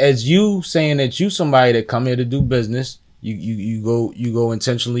 as you saying that you somebody that come here to do business, you go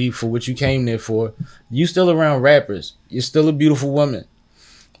intentionally for what you came there for. You still around rappers. You're still a beautiful woman.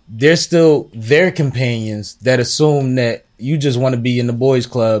 They're still their companions that assume that you just want to be in the boys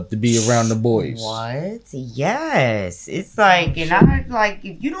club to be around the boys. What? Yes. It's like, and I like,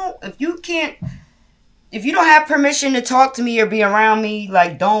 if you don't have permission to talk to me or be around me,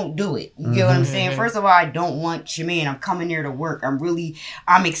 like, don't do it. You get what I'm saying? First of all, I don't want your man. I'm coming here to work.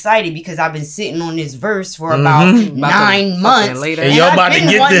 I'm excited because I've been sitting on this verse for about 9 months. later. And y'all I've about to been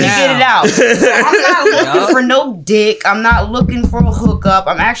get wanting this. to get it out. So I'm not looking for no dick. I'm not looking for a hookup.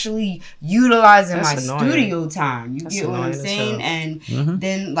 I'm actually utilizing That's my annoying. studio time. You That's get what I'm annoying as saying? hell. And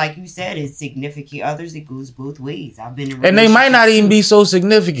then, like you said, it's significant others. It goes both ways. I've been in And they might not relationships even too. be so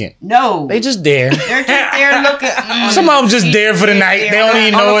significant. No, They just there. they're just there looking. Some of them just there for the night. They don't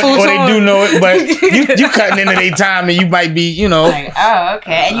even know it, or they do know it, but you cutting into their time, and you might be, Like, oh,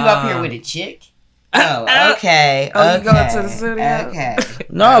 okay. And you up here with a chick? Oh, okay. Oh, you okay. going to the studio? Okay.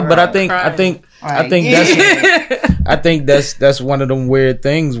 No, but I think Right. that's one of them weird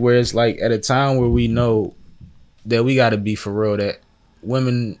things where it's like at a time where we know that we got to be for real, that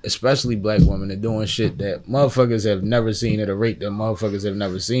women, especially black women, are doing shit that motherfuckers have never seen at a rate that motherfuckers have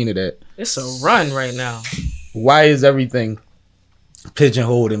never seen it at. It's a run right now. Why is everything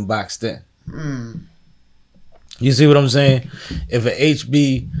pigeonholed and boxed in? You see what I'm saying? If a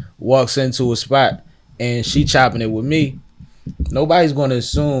HB walks into a spot and she chopping it with me, nobody's going to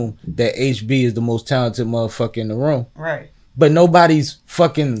assume that HB is the most talented motherfucker in the room. Right. But nobody's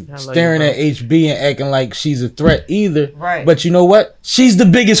fucking I love staring you, at HB and acting like she's a threat either. Right. But you know what? She's the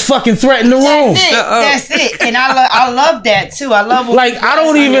biggest fucking threat in the room. That's it. And I love that too. I love what Like, I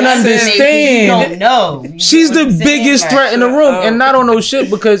don't even understand. You don't know. You She's know what the I'm saying? biggest Like, threat in the room. And not on no shit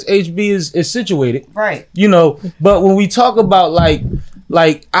because HB is situated. Right. You know, but when we talk about like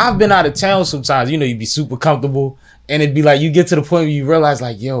I've been out of town sometimes, you know, you be super comfortable and it'd be like you get to the point where you realize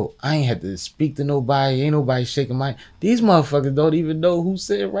like, yo, I ain't had to speak to nobody, ain't nobody shaking my, these motherfuckers don't even know who's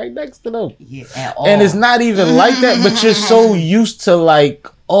sitting right next to them. Yeah, at all. And it's not even like that, but you're so used to like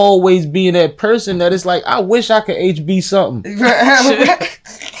always being that person that it's like, I wish I could HB something.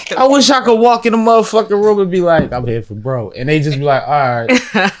 I wish I could walk in the motherfucking room and be like, I'm here for bro. And they just be like, all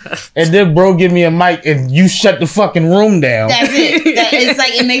right. And then bro give me a mic and you shut the fucking room down. That's it. It's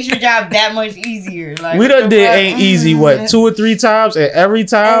like it makes your job that much easier. Like We done what the did fuck? Ain't Easy, what, 2 or 3 times? And every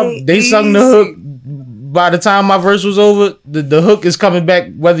time Ain't they sung the Easy. hook. By the time my verse was over, the hook is coming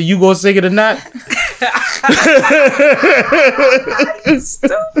back whether you gonna sing it or not.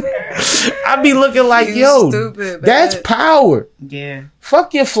 Stupid. I be looking like, You yo, stupid, that's man. power. Yeah.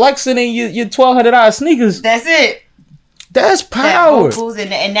 Fuck your flexing and your $1,200 sneakers. That's it. That's That power. vocals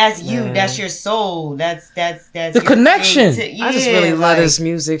and that's you. Man. That's your soul. That's The your connection. creativity. I just Yeah, really love like, this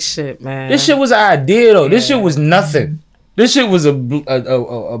music shit, man. This shit was an idea though. This shit was nothing. This shit was a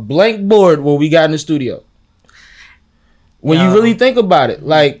blank board when we got in the studio. When you Yo. really think about it,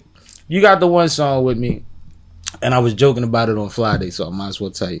 like you got the one song with me, and I was joking about it on Friday, so I might as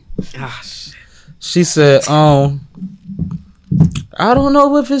well tell you. Ah, shit. She said, I don't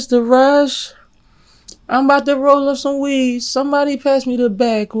know if it's the rush. I'm about to roll up some weed. Somebody pass me the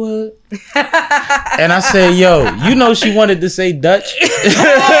backwood. And I said, yo, you know she wanted to say Dutch. Oh,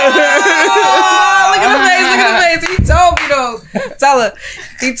 look at the face, look at the face. He told me though. Tell her.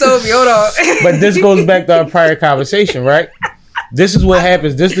 He told me, hold on. But this goes back to our prior conversation, right? This is what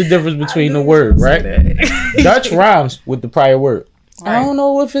happens. This is the difference between the word, right? Dutch rhymes with the prior word. I don't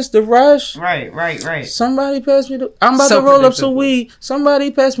know if it's the rush. Right. Somebody pass me the... I'm about So to roll up some predictable. weed.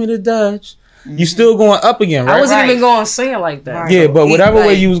 Somebody pass me the Dutch. You still going up again, right? I wasn't Right. even going to sing it like that. Right. Yeah, but He, whatever way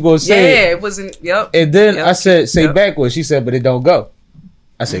like, you was going to say yeah, it. it wasn't. Yep. And then Yep. I said, say Yep. backwards. She said, but it don't go.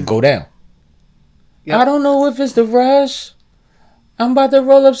 I said, go down. Yep. I don't know if it's the rush. I'm about to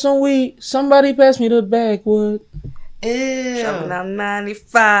roll up some weed. Somebody pass me the backwood. Ew. Now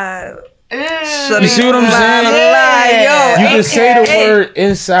 95. You see what I'm saying? Yo, You can say the okay. word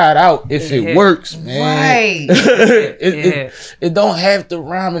inside out if it Yeah. works, man. Right. It don't have to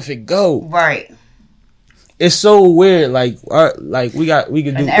rhyme if it go. Right. It's so weird. Like we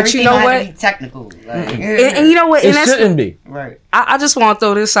can do. And everything know had what? to be technical. Like, and you know what? It And that's, shouldn't be. right. I just want to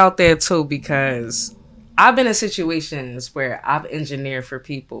throw this out there too because I've been in situations where I've engineered for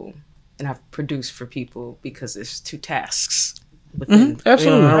people and I've produced for people because it's 2 tasks. Within,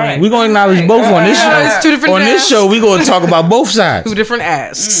 Absolutely. you know, right. We're gonna acknowledge both on this show. It's 2 different On this tasks. show, we're gonna talk about both sides. 2 different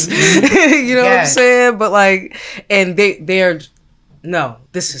asks. You know what I'm Yes. saying? But like, and they're no,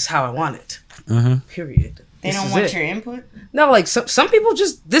 this is how I want it. Period. They This don't is want it. your input. No, like some people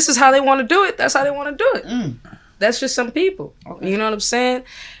just this is how they want to do it. That's how they want to do it. Mm. That's just some people. You know what I'm saying?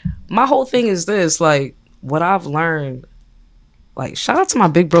 My whole thing is this, like what I've learned. Like shout out to my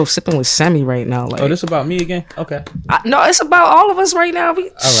big bro sipping with Sammy right now. Like, Oh, this about me again? Okay. no, it's about all of us right now. All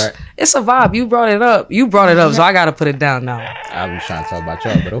right. It's a vibe. You brought it up, so I gotta put it down now. I was trying to talk about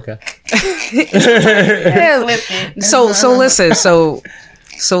y'all, but okay. Yeah. Flipped it. So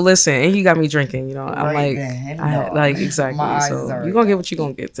listen, and you got me drinking. You know, I'm Right like, then, I, no. like exactly. My eyes So is already you gonna get what you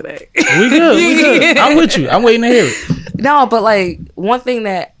gonna get today. We good. I'm with you. I'm waiting to hear it. No, but like one thing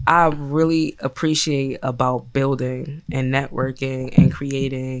that I really appreciate about building and networking and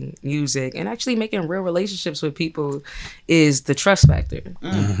creating music and actually making real relationships with people is the trust factor.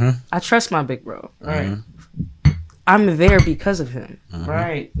 I trust my big bro. Right. I'm there because of him.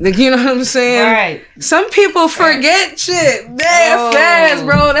 Right. Like, you know what I'm saying? Right. Some people forget shit that fast,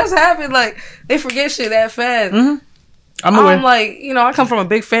 bro. That's happened. Like they forget shit that fast. I'm aware. I'm like, you know, I come from a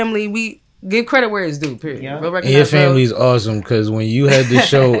big family. Give credit where it's due. Period. Yeah. Real And your recognize real. family's awesome because when you had the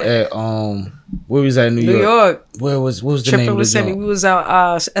show at where was that in New New York? York. What was the Tripping name of the with Sammy. joint? We was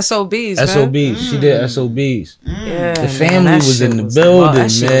out SOBs. Man. SOBs. She did SOBs. Yeah, The man, family that was shit in the was- building,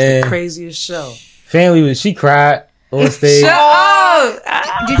 that shit was man. the craziest show. Family was. She cried on stage. Shut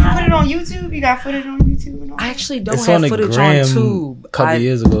up! Did you put it on YouTube? You got footage on YouTube and all? I actually don't It's have on the footage gram on Tube. a couple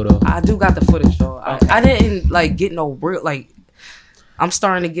years ago though. I do got the footage though. Okay. I didn't like get no real like. I'm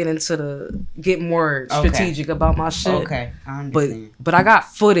starting to get more strategic about my shit. Okay, I understand. But I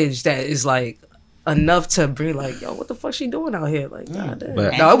got footage that is like enough to be like, yo, what the fuck she doing out here? Like, goddamn.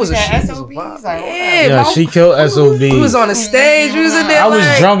 But- No, it was a And shit. you It was a was at vibe. SOBs? Like, Yeah, Yeah, my- she killed SOB. we was on the stage. We was in there. I was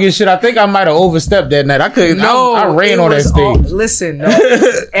like, drunk as shit. I think I might have overstepped that night. I couldn't. No, I ran it on that was stage. all- listen, no,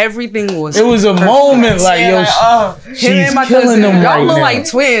 everything was. It was a perfect. moment like, Yeah, yo, like, oh, Him she's and my killing cousin, them y'all right look now. like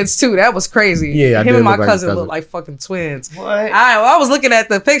twins too. That was crazy. Yeah, I him did and my look like a cousin cousin. look like fucking twins. what? I was looking at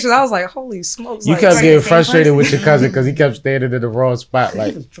the pictures. I was like, holy smokes! You like, kept Right, getting same frustrated person. with your cousin because he kept standing in the wrong spot.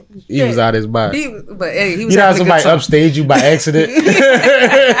 Like he was out his mind. But hey, he was You know how having a good somebody time. upstage you by accident?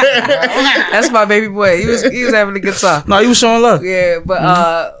 That's my baby boy. He was having a good time. No, he was showing love. Yeah,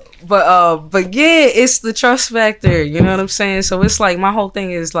 but yeah, it's the trust factor. You know what I'm saying? So it's like my whole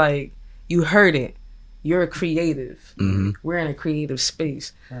thing is like you heard it. You're a creative. Mhm. We're in a creative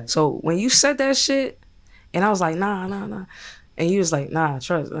space. So when you said that shit, and I was like, nah. And you was like, nah,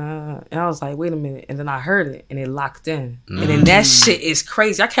 trust. And I was like, wait a minute. And then I heard it, and it locked in. And then that shit is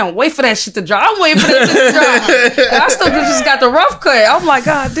crazy. I can't wait for that shit to drop. I'm waiting for that shit to drop. And I still just got the rough cut. I'm like,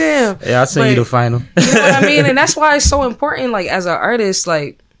 God damn. Yeah, I'll send you But- the final. You know what I mean? And that's why it's so important, like, as an artist,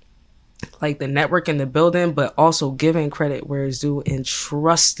 like the network and the building, but also giving credit where it's due and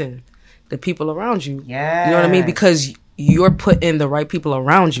trusting the people around you. Yeah. You know what I mean? Because you're putting the right people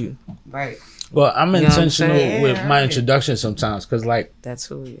around you. Right. Well, I'm You know what I'm intentional saying? with my Yeah. introduction sometimes because, like, That's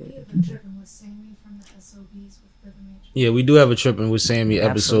who We it is. have been tripping with Sammy from the SOBs with Rhythm Nation. yeah, we do have a Tripping with Sammy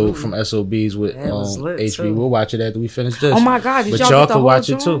episode Absolutely. from SOBs with That was lit, HB. too. We'll watch it after we finish this. Oh my God, did but y'all y'all get the can whole watch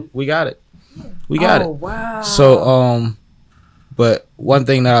it joint? too. We got it. We got Oh, it. wow. So, but one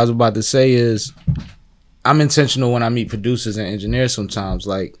thing that I was about to say is I'm intentional when I meet producers and engineers sometimes.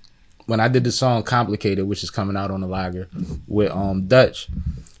 Like when I did the song Complicated, which is coming out on the Lager with Dutch,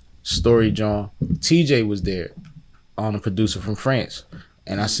 Story John, TJ was there, a producer from France.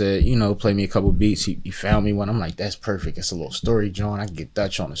 And I said, play me a couple beats. He found me one. I'm like, that's perfect. It's a little Story John. I can get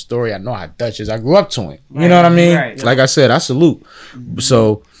Dutch on the story. I know how Dutch is. I grew up to him. You know what I mean? Right. Like I said, I salute.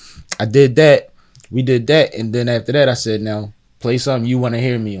 So I did that. We did that. And then after that, I said, now play something you want to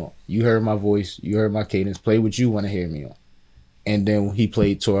hear me on. You heard my voice. You heard my cadence. Play what you want to hear me on. And then he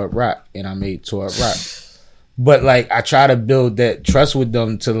played Tore Up Rock. And I made Tore Up Rock. But like, I try to build that trust with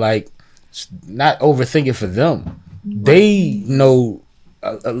them to like, not overthink it for them. They know,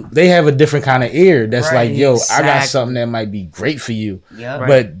 they have a different kind of ear that's Right, like, yo, I got exactly. something that might be great for you. Yep.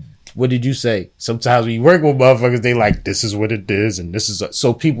 But what did you say? Sometimes when you work with motherfuckers, they like, this is what it is, and this is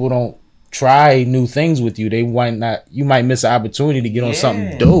so people don't try new things with you. They might not. You might miss an opportunity to get on Yeah.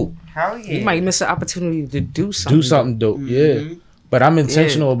 something dope. Hell yeah. You might miss an opportunity to do something. Do something dope. Yeah. But I'm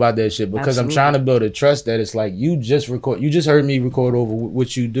intentional about that shit because Absolutely. I'm trying to build a trust that it's like you just record. You just heard me record over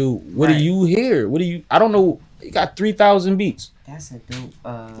what you do. What Right. do you hear? What do you? I don't know. You got 3,000 beats. That's a dope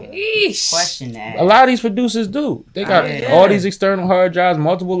Yeesh. question to ask. A lot of these producers do. They got Yeah. all these external hard drives,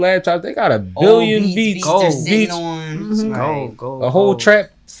 multiple laptops. They got a billion Old beats, they're sitting beats, on. Right. Go. a whole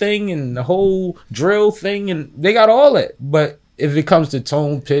trap thing and the whole drill thing, and they got all that. But if it comes to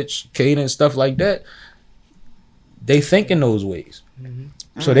tone, pitch, cadence, stuff like that, they think in those ways.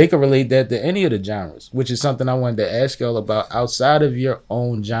 So they can relate that to any of the genres, which is something I wanted to ask y'all about outside of your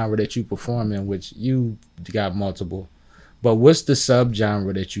own genre that you perform in, which you got multiple. But what's the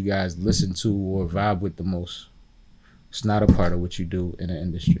subgenre that you guys listen to or vibe with the most? It's not a part of what you do in the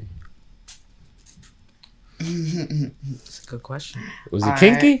industry. That's a good question. Was it All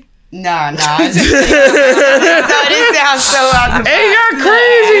kinky? Nah. I just, so this sounds so out the Hey, you're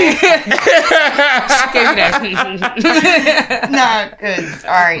crazy! Gave you that. Nah, cause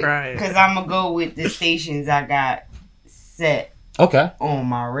Right. cause I'm gonna go with the stations I got set Okay, on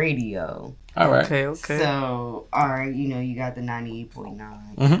my radio. all right. Okay. So, alright, you got the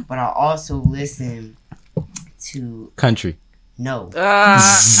 98.9, Mhm. but I also listen to Country. no. I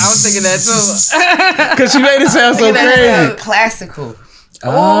was thinking that too. Because she made it sound so crazy. Classical.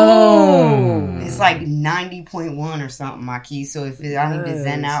 Oh. It's like 90.1 or something, my key. So if I need to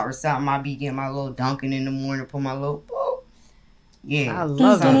zen out or something, I be getting my little Dunkin' in the morning, put my little boop. Yeah. I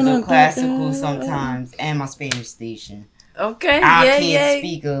love some it. good classical sometimes, and my Spanish station. Okay. I yeah, can't yeah.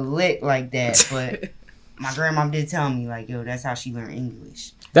 speak a lick like that, but my grandma did tell me like, yo, that's how she learned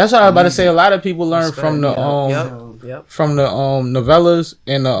English. That's what I was about to say. A lot of people learn Respect, from the Yep. from the novellas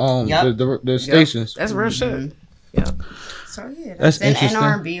and the Yep. the stations. That's real shit. Yep. So yeah, That's and interesting.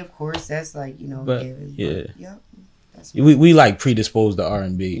 R&B, of course, that's like But, given. yeah. Yep. That's We like predisposed to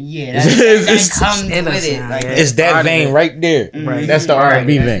R&B. Yeah, that comes It with is, it. yeah. Like, It's that Part of vein it. right there. Right. That's the Right,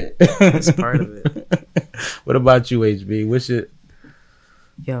 R&B that's vein. It's part of it. What about you, HB? What's it?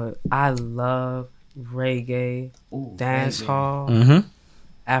 Yo, I love reggae, ooh, dance baby. hall, Mm-hmm.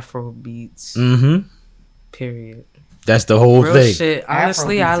 Afro beats. Mm-hmm. Period. That's the whole Real thing. shit.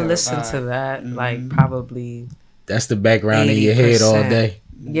 Honestly, Afrobeats I are a listen to vibe. that like Mhm. probably That's the background in your head all 80%. day.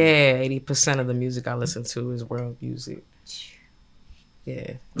 80% of the music I listen to is world music.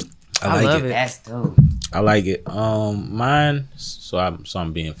 Yeah, I I like love it. it. That's dope. I like it. Mine. So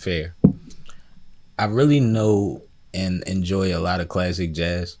I'm being fair. I really know and enjoy a lot of classic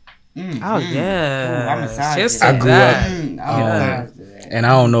jazz, Oh yeah, Ooh, I'm excited. Just I said grew that. up- I'm Yeah. excited to that. and I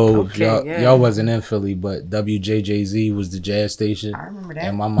don't know Okay, if yeah. y'all wasn't in Philly, but WJJZ was the jazz station, I remember that.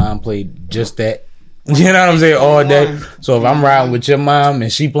 and my mom played just that. You know what I'm saying? All day. So if I'm riding with your mom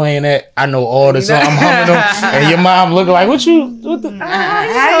and she playing that, I know all the songs. I'm humming them, and your mom looking like, what the?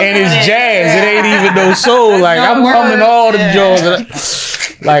 And it's jazz. It ain't even no soul. Like I'm humming all the jaws.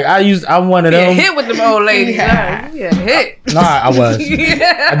 Like I'm one of Yeah, them. hit with them old ladies. Yeah, hit. Nah, I was. I do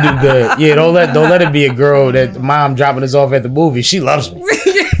good. Yeah, don't let it be a girl that mom dropping us off at the movie. She loves me.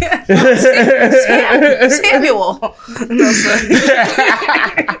 Samuel.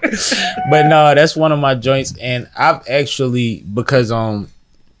 But no, that's one of my joints, and I've actually, because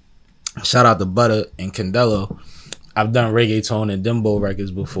shout out to Butter and Candelo, I've done reggaeton and Dembo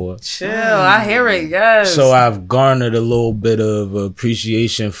records before, Chill. I hear it. Yes. so I've garnered a little bit of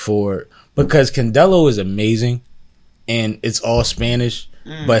appreciation for it, because Candelo is amazing, and it's all Spanish,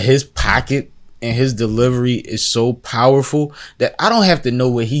 but his pocket and his delivery is so powerful that I don't have to know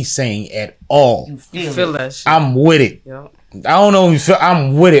what he's saying at all. You you feel, feel it. that shit. I'm with it. Yo. I don't know if you feel,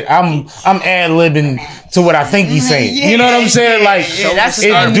 I'm with it. I'm ad-libbing to what I think he's saying. You know what I'm saying? Like, that's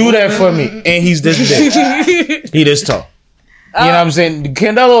it do that for me. And he's this big. He this tall. You know what I'm saying?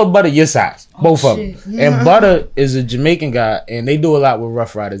 Candelo and Butter, your size. Both of them. And Butter is a Jamaican guy, and they do a lot with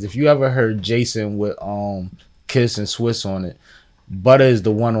Rough Riders. If you ever heard Jason with Kiss and Swiss on it, Butter is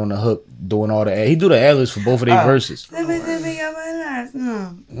the one on the hook doing all the he do the ad-libs for both of their verses. That's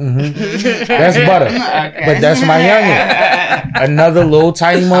Butter. But that's my youngin'. Another little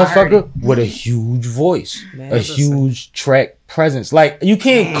tiny motherfucker with a huge voice. Man, A listen. huge track presence. Like, you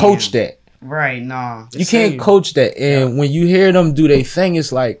can't coach that. Right, nah. You can't coach that. And when you hear them do their thing,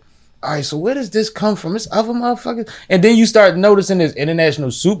 it's like, all right, so where does this come from? It's other motherfuckers. And then you start noticing there's international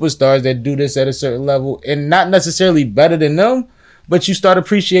superstars that do this at a certain level, and not necessarily better than them, but you start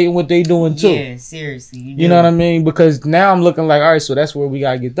appreciating what they doing too. Yeah, seriously. You know what I mean? Because now I'm looking like, all right, so that's where we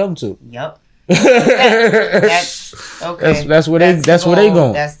gotta get them to. Yep. that's That's okay. that's where they the goal.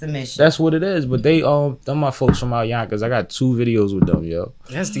 going. That's the mission. That's what it is. But they them my folks from out Yonkers. I got 2 videos with them, yo.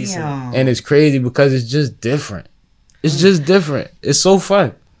 That's decent. Damn. And it's crazy because it's just different. It's just different. It's so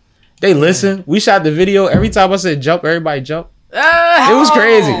fun. They listen. We shot the video. Every time I said jump, everybody jump. It was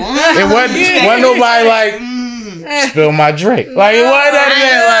crazy. It wasn't nobody like spill my drink. Like it wasn't none of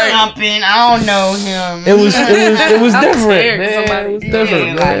that. Jumping. I don't know him. Like it was different. scared Man. somebody- It was different.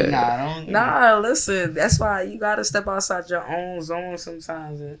 Yeah, man. like, nah, don't. Nah, listen. That's why you gotta step outside your own zone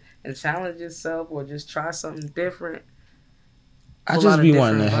sometimes and challenge yourself, or just try something different. I A lot just of be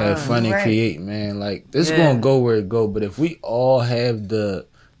wanting to different have vibes. fun and Right. create, man. Like this Yeah. gonna go where it go. But if we all have the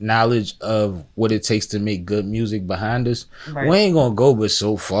knowledge of what it takes to make good music behind us, Right. we ain't gonna go but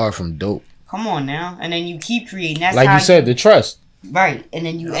so far from dope. Come on now, and then you keep creating. That's Like how you said, the trust. right, and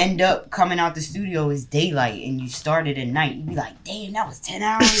then you end up coming out the studio as daylight, and you started at night. You be like, damn, that was 10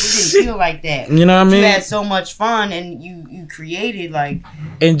 hours. It didn't feel like that. You know what I You mean? had so much fun, and you created like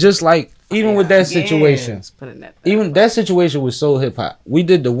And just like even with that Yeah. situation, Let's put it in that. even that situation was so hip hop. We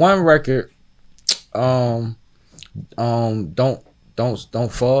did the one record, don't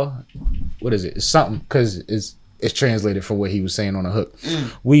fall. What is it? It's something because it's translated from what he was saying on the hook.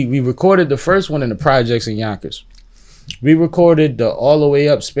 We recorded the first one in the projects in Yonkers. We recorded the all the way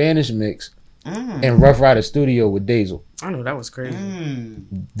up Spanish mix in Rough Rider Studio with Dazel. I know that was crazy. mm,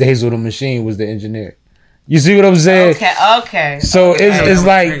 Dazel the Machine was the engineer. You see what I'm saying? Okay. So it's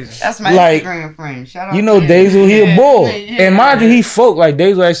like That's my like, Instagram friend. Shout out you know, to him. Dazel, he a bull. Yeah. And mind you, he folk. Like,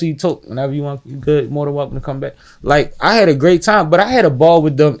 Dazel actually took, whenever you want, you good, more than welcome to come back. Like, I had a great time, but I had a ball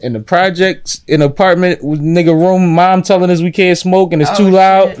with them in the projects, in the apartment, with nigga room, mom telling us we can't smoke and it's too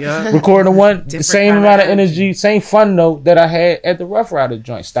loud. Yeah. Recording one, the Different same kind of amount of energy. energy, same fun though that I had at the Rough Rider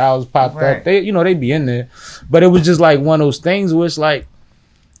joint. Styles popped Right. up. They, you know, they be in there. But it was just like one of those things where it's like,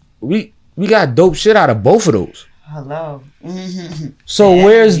 we got dope shit out of both of those. Hello. So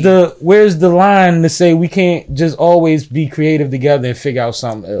Yeah. where's the line to say we can't just always be creative together and figure out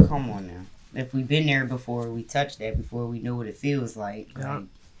something else? Come on now. If we've been there before, we touched that before, we know what it feels like. Yeah. Like,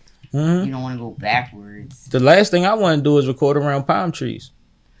 Mhm. you don't want to go backwards. The last thing I want to do is record around palm trees.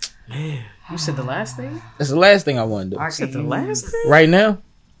 You said the last thing? That's the last thing I want to do. I You said could the use- last thing? Right now,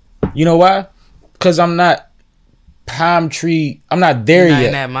 you know why? Because I'm not palm tree. I'm not there Not in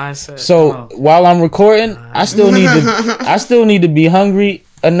yet. that mindset. So while I'm recording, I still need to be hungry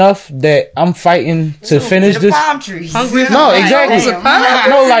enough that I'm fighting to finish To the this. palm trees. Hungry for No, Like, exactly. Damn.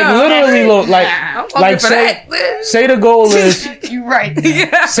 No, like literally, like I'm like for say that. say the goal is You right.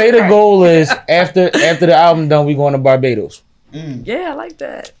 say the goal is after the album done, we going to Barbados. Yeah, I like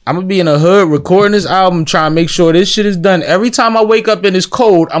that. I'm gonna be in the hood recording this album, trying to make sure this shit is done. Every time I wake up and it's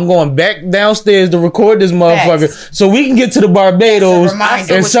cold, I'm going back downstairs to record this motherfucker so we can get to the Barbados That's a reminder. and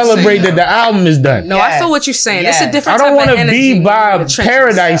What you celebrate saying. that the album is done. No, I feel what you're saying. It's a Yes. different I don't type want of to energy be by in the trenches.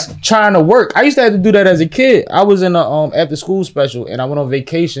 paradise trying to work. I used to have to do that as a kid. I was in a after school special and I went on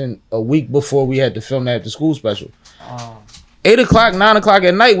vacation a week before we had to film the after school special. 8 o'clock, 9 o'clock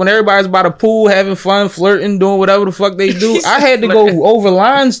at night when everybody's by the pool having fun, flirting, doing whatever the fuck they do. I had to go over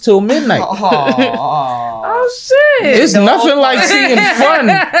lines till midnight. Oh, shit. It's nothing like seeing fun.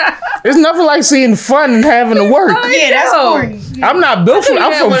 It's nothing like seeing fun and having to work. Yeah, that's Yo. corny. I'm not built for.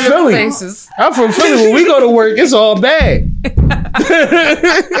 I'm Yeah, from one of them Philly. faces. I'm from Philly. When we go to work, it's all bad.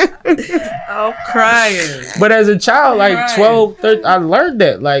 I'm crying. But as a child, like 12, 13, I learned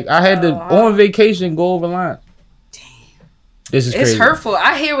that. Like I had to on vacation go over lines. This is It's crazy. hurtful.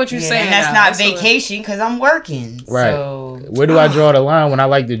 I hear what you're Yeah, saying. and that's now. not That's what- vacation because I'm working. Right. So. Where do I draw the line when I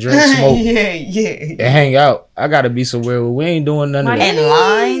like to drink, smoke, yeah. and hang out? I gotta be somewhere where we ain't doing none of that. Miami. In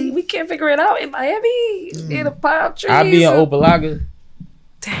line? We can't figure it out in Miami. In the palm trees. I be in Opalaga.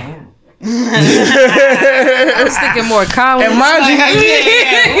 Damn. I was thinking more college. And mind you,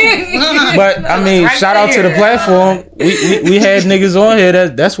 but I mean, Right shout out to the there. platform. We had niggas on here.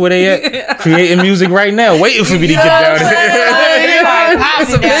 That's where they at, creating music right now, waiting for me to get down there.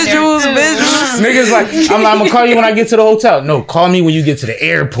 Some visuals. Niggas like, I'm gonna call you when I get to the hotel. No, call me when you get to the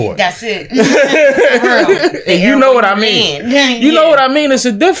airport. That's it. For real. And you know what I mean. You know what I mean. It's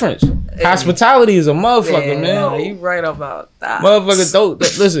a difference. Hospitality is a motherfucker, man. You right about that. Motherfucker, don't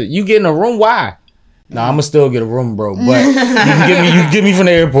listen. You get in a room? Why? Nah, I'ma still get a room, bro. But you can get me from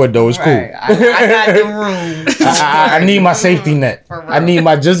the airport though. It's cool. Right. I got the room. I need my safety net. For real. I need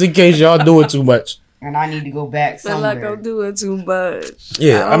my just in case y'all do it too much. And I need to go back Feel like somewhere. I'm doing too much.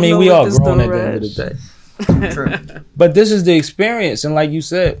 Yeah, I don't mean know we if all it's grown the at the end of the rush. day. True. But this is the experience, and like you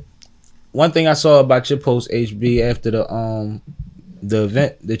said, one thing I saw about your post HB after the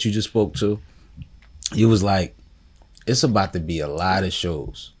event that you just spoke to, you was like, it's about to be a lot of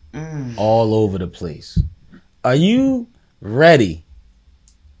shows all over the place. Are you ready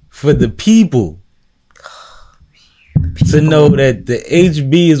for the people to know that the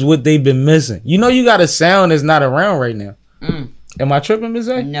HB is what they've been missing? You know you got a sound that's not around right now. Am I tripping, Ms.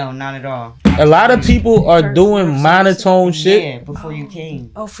 A? No, not at all. A lot of people are doing monotone shit. Yeah, before you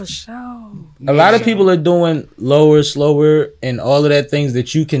came. Oh, for sure. A lot of people are doing lower, slower, and all of that things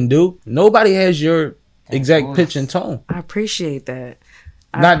that you can do. Nobody has your exact voice. pitch and tone. I appreciate that.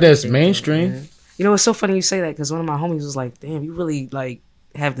 Not that's appreciate that, mainstream. man. You know, it's so funny you say that because one of my homies was like, "Damn, you really like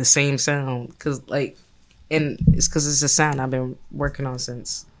have the same sound." Because like, and it's because it's a sound I've been working on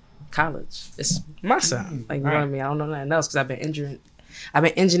since college. It's my sound. Like you know what I mean. I don't know nothing else because I've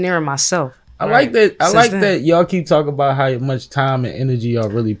been engineering myself. I like that. I Since like then. that y'all keep talking about how much time and energy y'all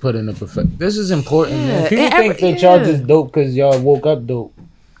really put into perfect. This is important, man. Yeah, People and think that y'all just dope because y'all woke up dope.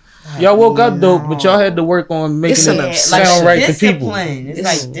 Y'all woke up dope, but y'all had to work on making It's an it obsession. sound right to people. discipline. It's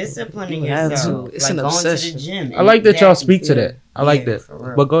like disciplining you have yourself. to. It's like an going obsession. to the gym. I like that y'all Exactly. speak to that. I like Yeah, that. for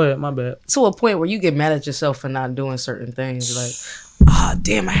real. But go ahead, my bad. To a point where you get mad at yourself for not doing certain things. Like,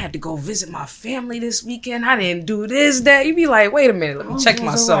 damn, I had to go visit my family this weekend. I didn't do this, that. You be like, wait a minute, let me check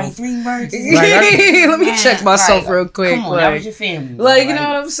myself. Let me check myself real quick. Come on, like, that was your family. like, you know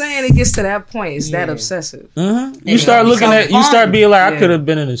what I'm saying? It gets to that point. It's that obsessive. Mm-hmm. You start looking at, you start being like, I Yeah. could have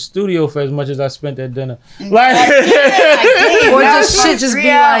been in the studio for as much as I spent at dinner. Like, Or just shit just be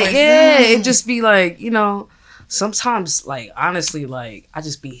like, Mm. it just be like, you know, sometimes, like, honestly, like, I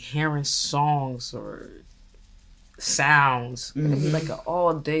just be hearing songs or sounds. It'd be like an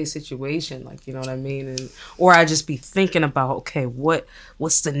all day situation, like, you know what I mean? And or I just be thinking about, okay,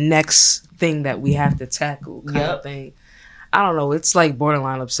 what's the next thing that we have to tackle kind of thing. I don't know. It's like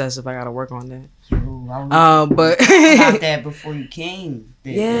borderline obsessive. I gotta work on that. But about that before you came.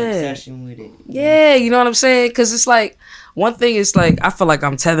 The Yeah. obsession with it. yeah, you know what I'm saying? Because it's like, one thing is like, I feel like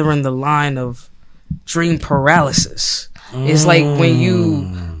I'm tethering the line of dream paralysis. It's like when you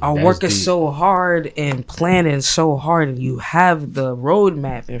are that's working deep. so hard and planning so hard and you have the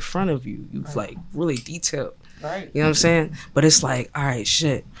roadmap in front of you. You've like really detailed. Right. You know what I'm saying? But it's like, all right,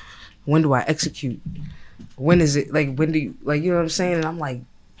 shit. When do I execute? When is it? Like, when do you, like, you know what I'm saying? And I'm like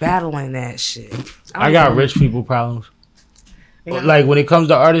battling that shit. I got rich people problems. Like when it comes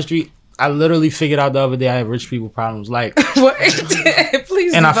to artistry, I literally figured out the other day I have rich people problems. Like, What?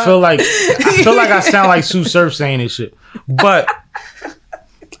 Please. and I feel like I sound like Sue Surf saying this shit, but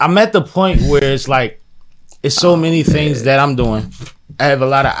I'm at the point where it's like it's so many things that I'm doing. I have a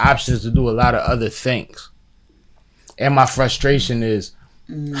lot of options to do a lot of other things, and my frustration is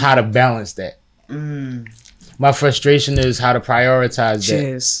how to balance that. My frustration is how to prioritize that.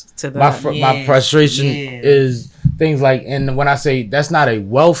 Cheers to that. My frustration is things like, and when I say that's not a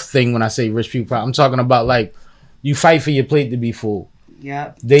wealth thing, when I say rich people problem, I'm talking about like you fight for your plate to be full.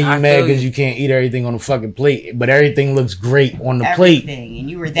 Yep. Then I you mad feel because you. you can't eat everything on the fucking plate, but everything looks great on the Everything. plate. And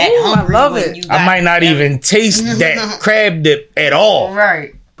you were that Ooh, I hungry. love when it. You I got might not even taste that crab dip at all,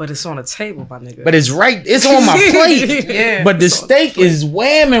 Right. But it's on the table, my nigga. but it's right. It's on my plate. Yeah. But the steak is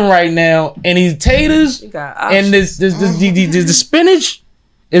whamming right now, and these taters you got and options. the spinach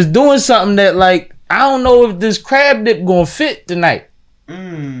is doing something that like I don't know if this crab dip gonna fit tonight.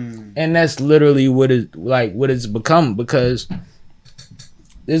 And that's literally what it's become, because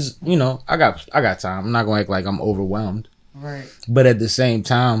it's, you know, I got time. I'm not gonna act like I'm overwhelmed, Right. but at the same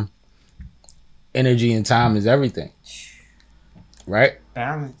time, energy and time is everything, right?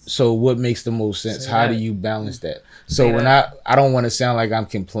 Balance. So what makes the most sense? Say How that. do you balance that? So Say when that. I don't want to sound like I'm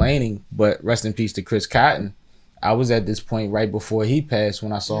complaining, but rest in peace to Chris Cotton. I was at this point right before he passed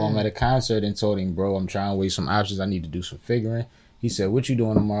when I saw him at a concert and told him, bro, I'm trying to weigh some options. I need to do some figuring. He said, what you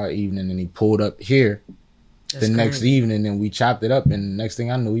doing tomorrow evening? And he pulled up here the next evening and we chopped it up. And the next thing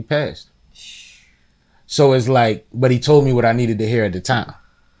I knew, he passed. So it's like, but he told me what I needed to hear at the time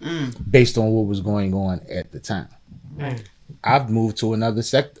based on what was going on at the time. I've moved to another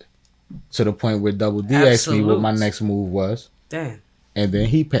sector to the point where Double D asked me what my Absolute. next move was. Damn. And then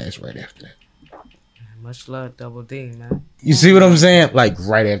he passed right after that. Much love, Double D, man. You see what I'm saying? Like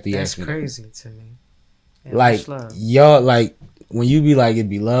right after he That's asked me. crazy to me. Yeah, Like much love. y'all, like when you be like it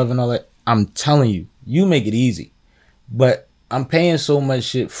be love and all that, I'm telling you, you make it easy. But I'm paying so much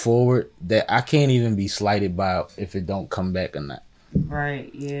shit forward that I can't even be slighted by if it don't come back or not.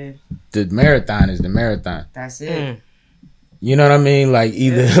 Right. Yeah. The marathon is the marathon. That's it. You know what I mean? Like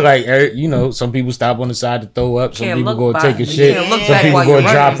either like you know, some people stop on the side to throw up, some Can't people look go take a back. You shit, can't look some back people while go you're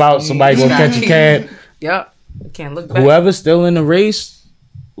drop running. out, somebody go catch a cab. Yep. You can't look back. Whoever's still in the race,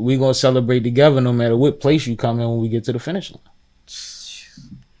 we gonna celebrate together no matter what place you come in when we get to the finish line.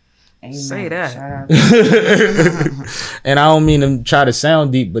 Amen. Say that. Shout out. And I don't mean to try to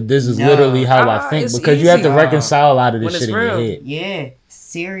sound deep, but this is No. literally how I think, It's because you have to easy. reconcile a lot of this When shit it's in your real. head. Yeah.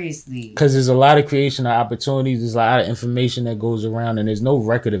 Seriously. Because there's a lot of creation of opportunities, there's a lot of information that goes around, and there's no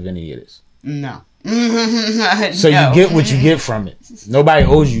record of any of this. No. So you get what you get from it. Nobody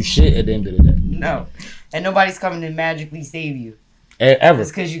owes you shit at the end of the day. No. And nobody's coming to magically save you. Ever.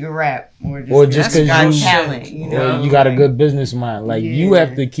 Just because you can rap. Or Or just you got because you, talent. You know? or you got a good business mind. Like you Yeah.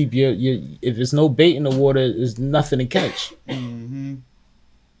 have to keep your if it's no bait in the water, there's nothing to catch. Mm-hmm.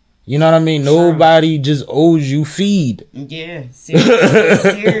 You know what I mean? Nobody just owes you feed. Yeah.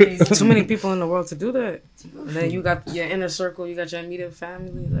 Seriously. Too many people in the world to do that. And then you got your inner circle, you got your immediate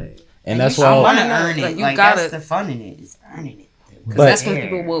family. Like, And that's I want why to earn it. Like, you Like, gotta- that's the fun in it. Is earning it. because But- that's when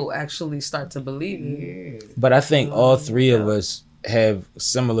people will actually start to believe you. But I think all three of us have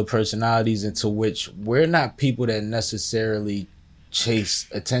similar personalities into which we're not people that necessarily chase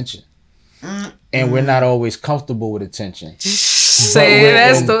attention. And we're not always comfortable with attention. Say we're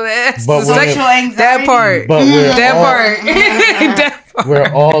that's in- the but that's we're the in- sexual anxiety. That part. But we're that all- part. That part. part.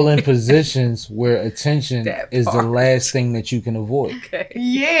 we're all in positions where attention That is the part. last thing that you can avoid.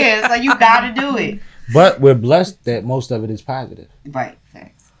 Yeah, so you gotta do it. But we're blessed that most of it is positive. Right,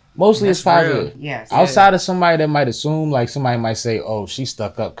 facts. Mostly it's That's real. positive. Yes. Outside of somebody that might assume, like somebody might say, "Oh, she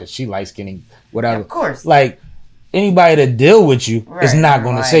stuck up because she light skinny, whatever." Of course. Like anybody that deal with you is Right, not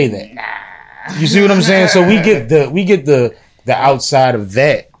going to right. say that. You see what I'm saying? So we get the outside of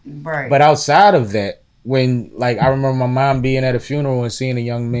that. Right. But outside of that, when like I remember my mom being at a funeral and seeing a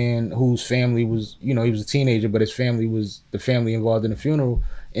young man whose family was, he was a teenager, but his family was the family involved in the funeral,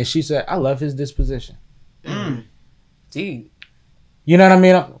 and she said, "I love his disposition." Dude. You know what I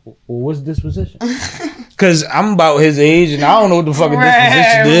mean? Well, what's disposition? Because I'm about his age and I don't know what the fucking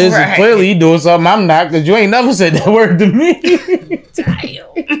disposition is. And right. clearly he doing something I'm not, because you ain't never said that word to me.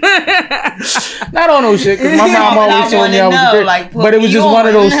 Not on no shit, because my mom always told me I was know, great. like, put But it was me just one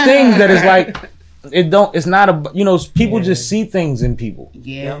of on. those things that is like, it's not a, people just see things in people.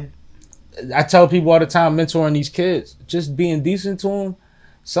 Yeah. I tell people all the time, mentoring these kids, just being decent to them.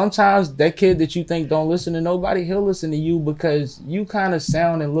 Sometimes that kid that you think don't listen to nobody, he'll listen to you because you kind of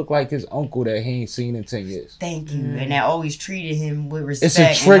sound and look like his uncle that he ain't seen in 10 years. Thank you. And I always treated him with respect.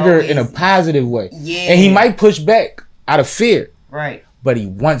 It's a trigger and in a always- positive way. Yeah. And he might push back out of fear, Right. but he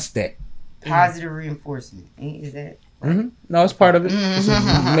wants that. Positive reinforcement. Is that? No, it's part of it. It's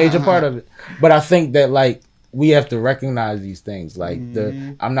a major part of it. But I think that, like, we have to recognize these things. Like,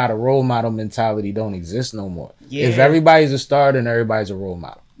 the I'm not a role model mentality don't exist no more. Yeah. If everybody's a star, then everybody's a role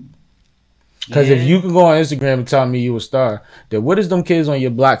model. Because if Yeah. you can go on Instagram and tell me you a star, then what does them kids on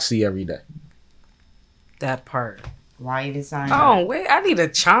your block see every day? That part. Why you design? Oh, wait. I need a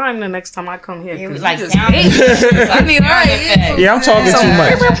chime the next time I come here. It 'cause was you like just sound. I need Yeah, I'm talking too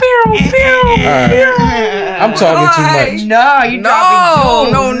much. I'm talking too much. No, you dropping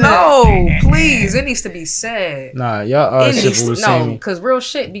No, jewels. no. Please. It needs to be said. Nah, y'all are It needs simple to, with no, Sammy. because real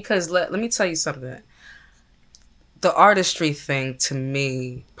shit. Because let me tell you something. The artistry thing to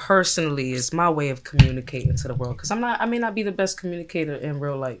me personally is my way of communicating to the world. Because I may not be the best communicator in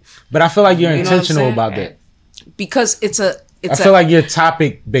real life. But I feel like you're You know what I'm intentional saying? about that. Because I feel like you're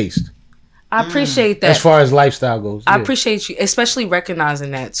topic based I appreciate that. as far as lifestyle goes. I Yeah. appreciate you, especially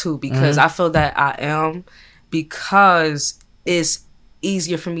recognizing that too, because I feel that I am, because it's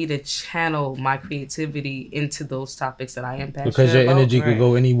easier for me to channel my creativity into those topics that I am passionate Because your about. energy could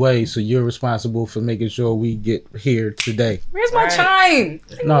go any way, so you're responsible for making sure we get here today. Where's my chime?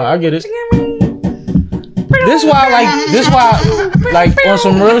 No, I get it. This why on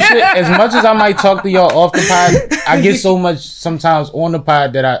some real shit, as much as I might talk to y'all off the pod, I get so much sometimes on the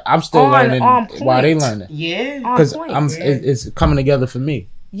pod that I'm still learning on while they point. learning. Yeah. On Because point. it's coming together for me.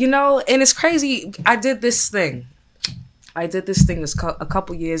 You know, and it's crazy. I did this thing a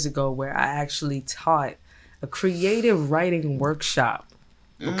couple years ago where I actually taught a creative writing workshop.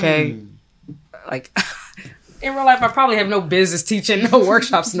 Okay? Like, in real life, I probably have no business teaching no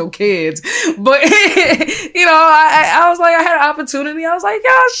workshops to no kids. But, you know, I was like, I had an opportunity. I was like,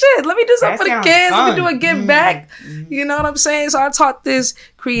 oh, shit, let me do something That for the sounds kids. Let me fun. do a give back. You know what I'm saying? So I taught this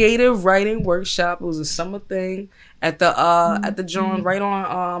creative writing workshop. It was a summer thing at the joint right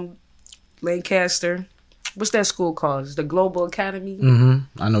on Lancaster. What's that school called? It's the Global Academy.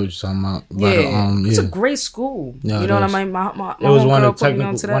 I know what you're talking about. It's a great school. Yeah, you it know what is. I mean? My It was one homegirl of put me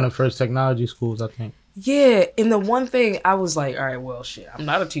onto that. one of the first technology schools, I think. Yeah, and the one thing I was like, all right, well, shit, I'm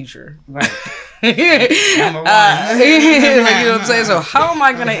not a teacher. Right. Like, you know what I'm saying? So how am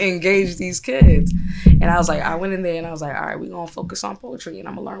I gonna engage these kids? And I was like, I went in there and I was like, all right, we're gonna focus on poetry and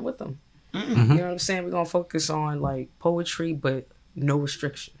I'm gonna learn with them. You know what I'm saying? We're gonna focus on like poetry, but no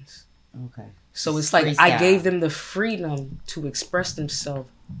restrictions. Okay. So it's like I Freestyle. gave them the freedom to express themselves,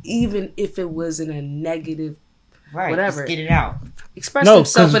 even if it was in a negative. Right. Whatever. Just get it out. Express No,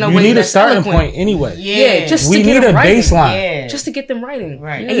 themselves because in a you way need a that's starting eloquent. point anyway. Yeah, just We to get need them a writing. baseline. Yeah. Just to get them writing.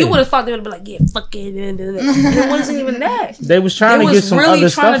 Right. And you would have thought they would have been like, yeah, fuck it. And it wasn't even that. They was trying They to get was some really other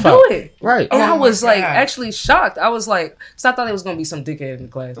trying stuff to out. do it. Right. And I Oh my was like God. actually shocked. I was like, because I thought it was going to be some dickhead in the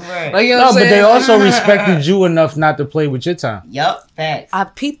class. Right. Like, you know No, what I'm but saying? they also respected you enough not to play with your time. Yup. Facts. I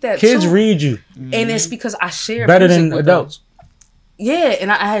peeped that Kids too. read you And it's because I shared better music than with them. adults. Yeah,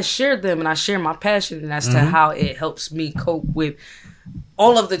 and I had shared them and I share my passion as to how it helps me cope with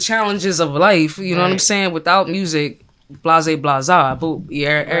all of the challenges of life. You know what I'm Right. saying? Without music, blase, blaza, but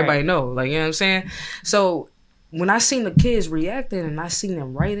yeah, everybody Right. know. Like, you know what I'm saying? So when I seen the kids reacting and I seen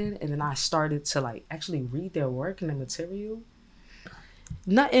them writing and then I started to like actually read their work and their material,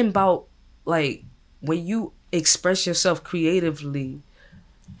 nothing about like when you express yourself creatively,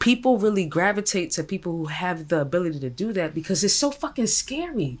 people really gravitate to people who have the ability to do that because it's so fucking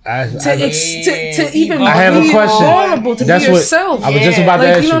scary I to even I have a be question. vulnerable to That's be what yourself. I was just about to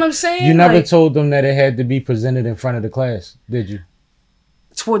Like, ask you know what I'm saying? You never Like- told them that it had to be presented in front of the class, did you?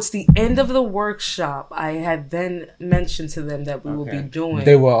 Towards the end of the workshop, I had then mentioned to them that we will be doing.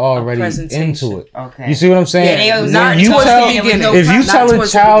 They were already presentation. into it. Okay. You see what I'm saying? Yeah, they was not When you towards tell- the beginning. if you Not tell a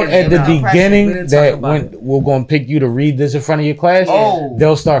towards the child at beginning, the no. beginning We didn't that talk about when it. we're going to pick you to read this in front of your class, Oh.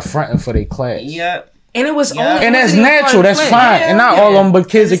 they'll start fronting for their class. Yep. And it was Yeah. only And that's wasn't even natural. fun That's play. fine. And not all of them, but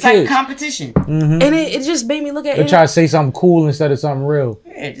kids are It's like kids. competition. And it just made me look at They it. try to say something cool instead of something real.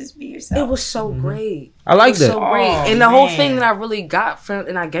 Yeah, just be yourself. It was so great. I like It was that. so great. Oh, And the whole man. thing that I really got from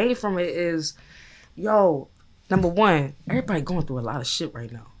and I gained from it is, yo, number one, everybody going through a lot of shit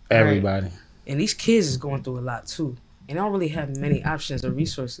right now. Everybody. And these kids is going through a lot too. And they don't really have many options or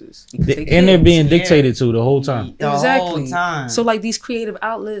resources. because And they they're kids. being dictated to the whole time. The Exactly. whole time. So like these creative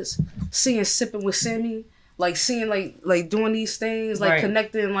outlets, seeing Sipping with Sammy, like seeing like doing these things, like Right.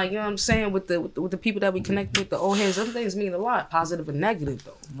 connecting, like, you know what I'm saying, with the people that we connect with, the old heads. Some things mean a lot, positive and negative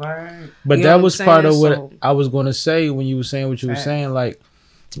though. Right. But You know that what was I'm part of saying? what So- I was going to say when you were saying what you were Right. saying. Like,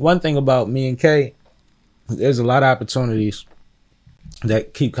 one thing about me and Kay, there's a lot of opportunities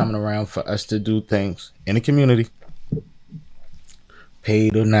that keep coming around for us to do things in the community,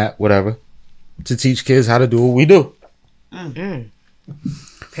 paid or not, whatever, to teach kids how to do what we do.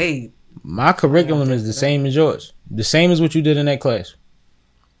 Paid. My curriculum is the same as yours. The same as what you did in that class.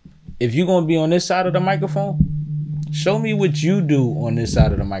 If you're going to be on this side of the microphone, show me what you do on this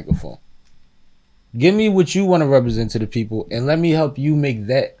side of the microphone. Give me what you want to represent to the people and let me help you make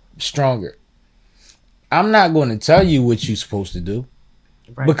that stronger. I'm not going to tell you what you're supposed to do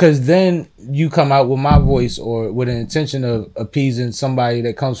Right. because then you come out with my voice or with an intention of appeasing somebody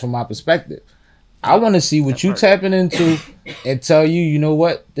that comes from my perspective. I want to see what you tapping into and tell you, you know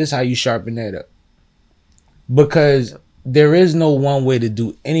what? This is how you sharpen that up. Because there is no one way to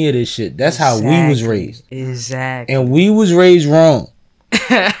do any of this shit. That's how we was raised. Exactly. And we was raised wrong.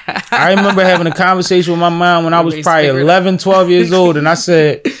 I remember having a conversation with my mom when I was Raised probably figured 11, 12 years old. And I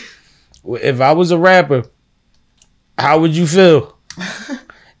said, if I was a rapper, how would you feel?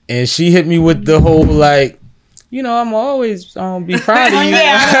 And she hit me with the whole like, you know, I'm always be proud of you.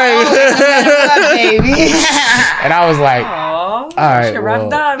 baby. And I was like, All right, right, rock well.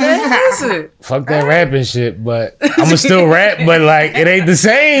 down, man. Listen. fuck that rapping shit, but I'ma still rap, but like it ain't the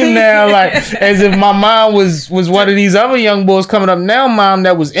same now. Like as if my mom was one of these other young boys coming up now, mom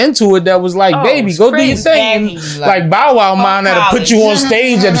that was into it, that was like, Oh, baby, it's go do your crazy. thing. Baby, Like Bow Wow mom that'll put you on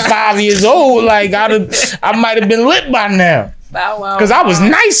stage at 5 years old. Like I might have been lit by now. Bow Wow. Cause I was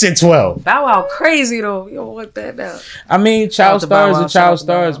nice at 12. Bow Wow crazy though. You don't want that now. I mean, child Shout out to Bow stars Wow, are shout out child to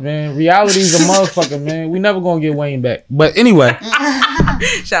Bow stars, Wow. man. Reality's a motherfucker, man. We never gonna get Wayne back. But anyway.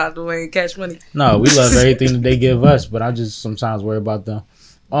 Shout out to Wayne Cash Money. No, we love everything that they give us, but I just sometimes worry about them.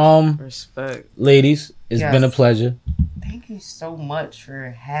 Respect. Ladies, it's Yes. been a pleasure. Thank you so much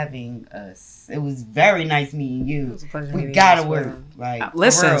for having us. It was very nice meeting you. was a pleasure We meeting you gotta as work. well. Like, for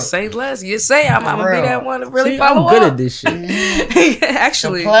Listen, real. say less. You say I'm gonna be real. that one to really See, follow I'm good up. at this shit. The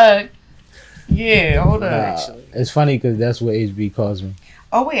Actually, plug. Yeah, hold on. Nah, it's funny because that's what HB calls me.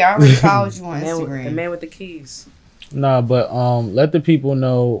 Oh wait, I already followed you on the Instagram. man with the keys. Nah, but let the people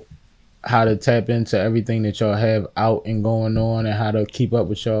know how to tap into everything that y'all have out and going on, and how to keep up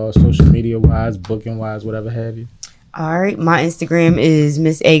with y'all social media wise, booking wise, whatever have you. All right, my Instagram is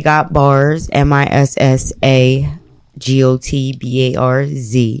Miss A Got Bars,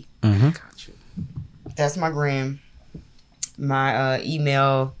 MissAGotBarz. That's my gram. My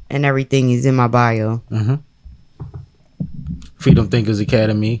email and everything is in my bio. Freedom Thinkers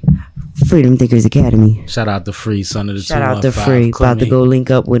Academy. Freedom Thinkers Academy. Shout out to Free, son of the Shout out to 215, Free. About to Clemmy. go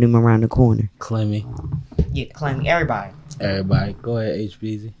link up with him around the corner. Clemmy. Yeah, claim everybody. Everybody, go ahead,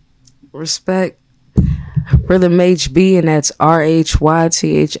 HBZ. Respect. Rhythm HB, and that's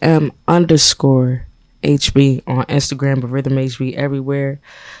RHYTHM_HB on Instagram, but Rhythm HB everywhere.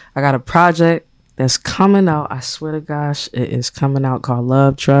 I got a project that's coming out. I swear to gosh, it is coming out called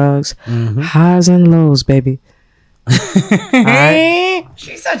Love Drugs. Highs and lows, baby. Alright.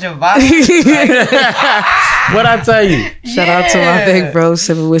 She's such a vibe. What I tell you? Shout out to my big bro,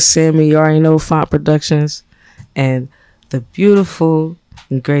 Sipping with Sammy. You already know Font Productions. And the beautiful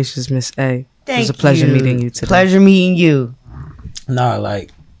and gracious Miss A. It was a pleasure meeting you today. Pleasure meeting you. Nah,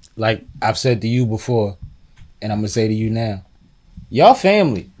 like I've said to you before, and I'm gonna say to you now. Y'all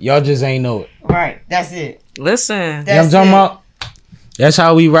family. Y'all just ain't know it. Right, that's it. Listen. You know what I'm That's talking it. about? That's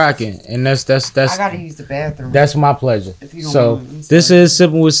how we rocking, and that's I gotta use the bathroom. that's my pleasure. If you don't So mind. this is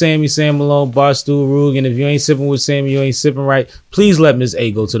sipping with Sammy, Sam Malone, Barstool Rug, and if you ain't sipping with Sammy, you ain't sipping right. Please let Miss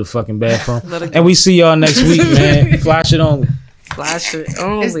A go to the fucking bathroom, Let her go. and we see y'all next week, man. Fly shit only. Flash it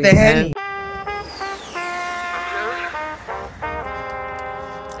only, It's the man. Henny.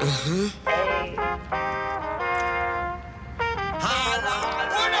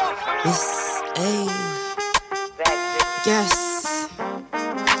 Hey, yes.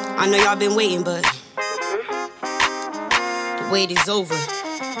 I know y'all been waiting, but the wait is over.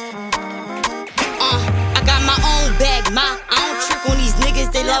 I got my own bag, I don't trick on these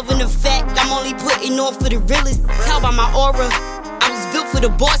niggas, they loving the fact I'm only putting on for the realest. Tell by my aura, I was built for the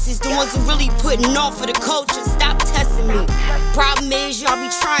bosses, the ones who really putting on for the culture. Stop testing me. Problem is, y'all be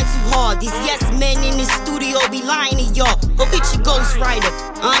trying too hard. These yes men in the studio be lying to y'all. Go get your ghostwriter.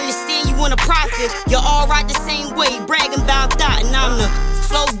 I understand you wanna profit. Y'all all ride the same way, bragging about that. And I'm the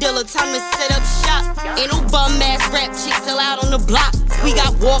flow dealer, time to set up shop. Ain't no bum ass rap chicks still out on the block. We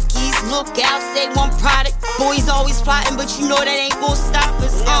got walkies, lookouts, they want product. Boys always plotting, but you know that ain't gon' stop us.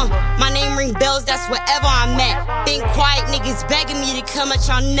 My name ring bells, that's wherever I'm at. Been quiet niggas begging me to come at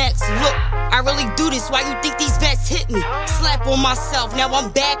y'all next. Look, I really do this, why you think these bets hit me? Slap on myself, now I'm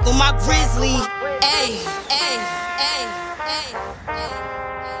back on my grizzly. Ay, ay, ay, ay,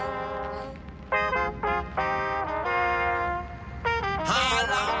 ay.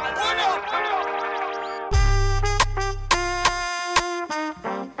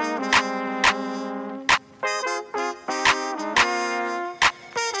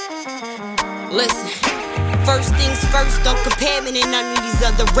 Listen, first things first, don't compare me to none of these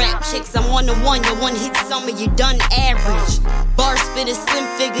other rap chicks. I'm one-to-one, your one hit summer, you done average. Bar spit a slim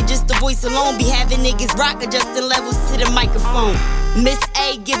figure, just the voice alone be having niggas rock adjusting levels to the microphone. Miss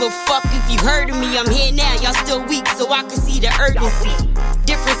A, give a fuck if you heard of me. I'm here now, y'all still weak, so I can see the urgency.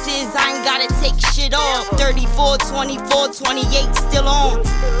 Difference is I ain't gotta take shit off. 34, 24, 28, still on.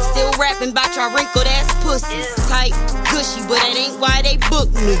 Still rapping about y'all wrinkled ass pussies. Tight, gushy, but that ain't why they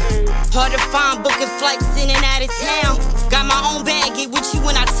booked me. Hard to find booking flights in and out of town. Got my own bag, get with you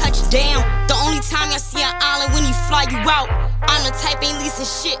when I touch down. The only time y'all see an island when you fly you out. I'm the type ain't leasing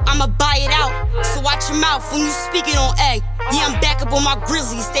shit, I'ma buy it out. So watch your mouth when you speaking on A. Yeah, I'm back up on my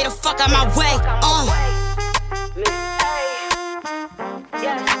grizzly, stay the fuck out my way.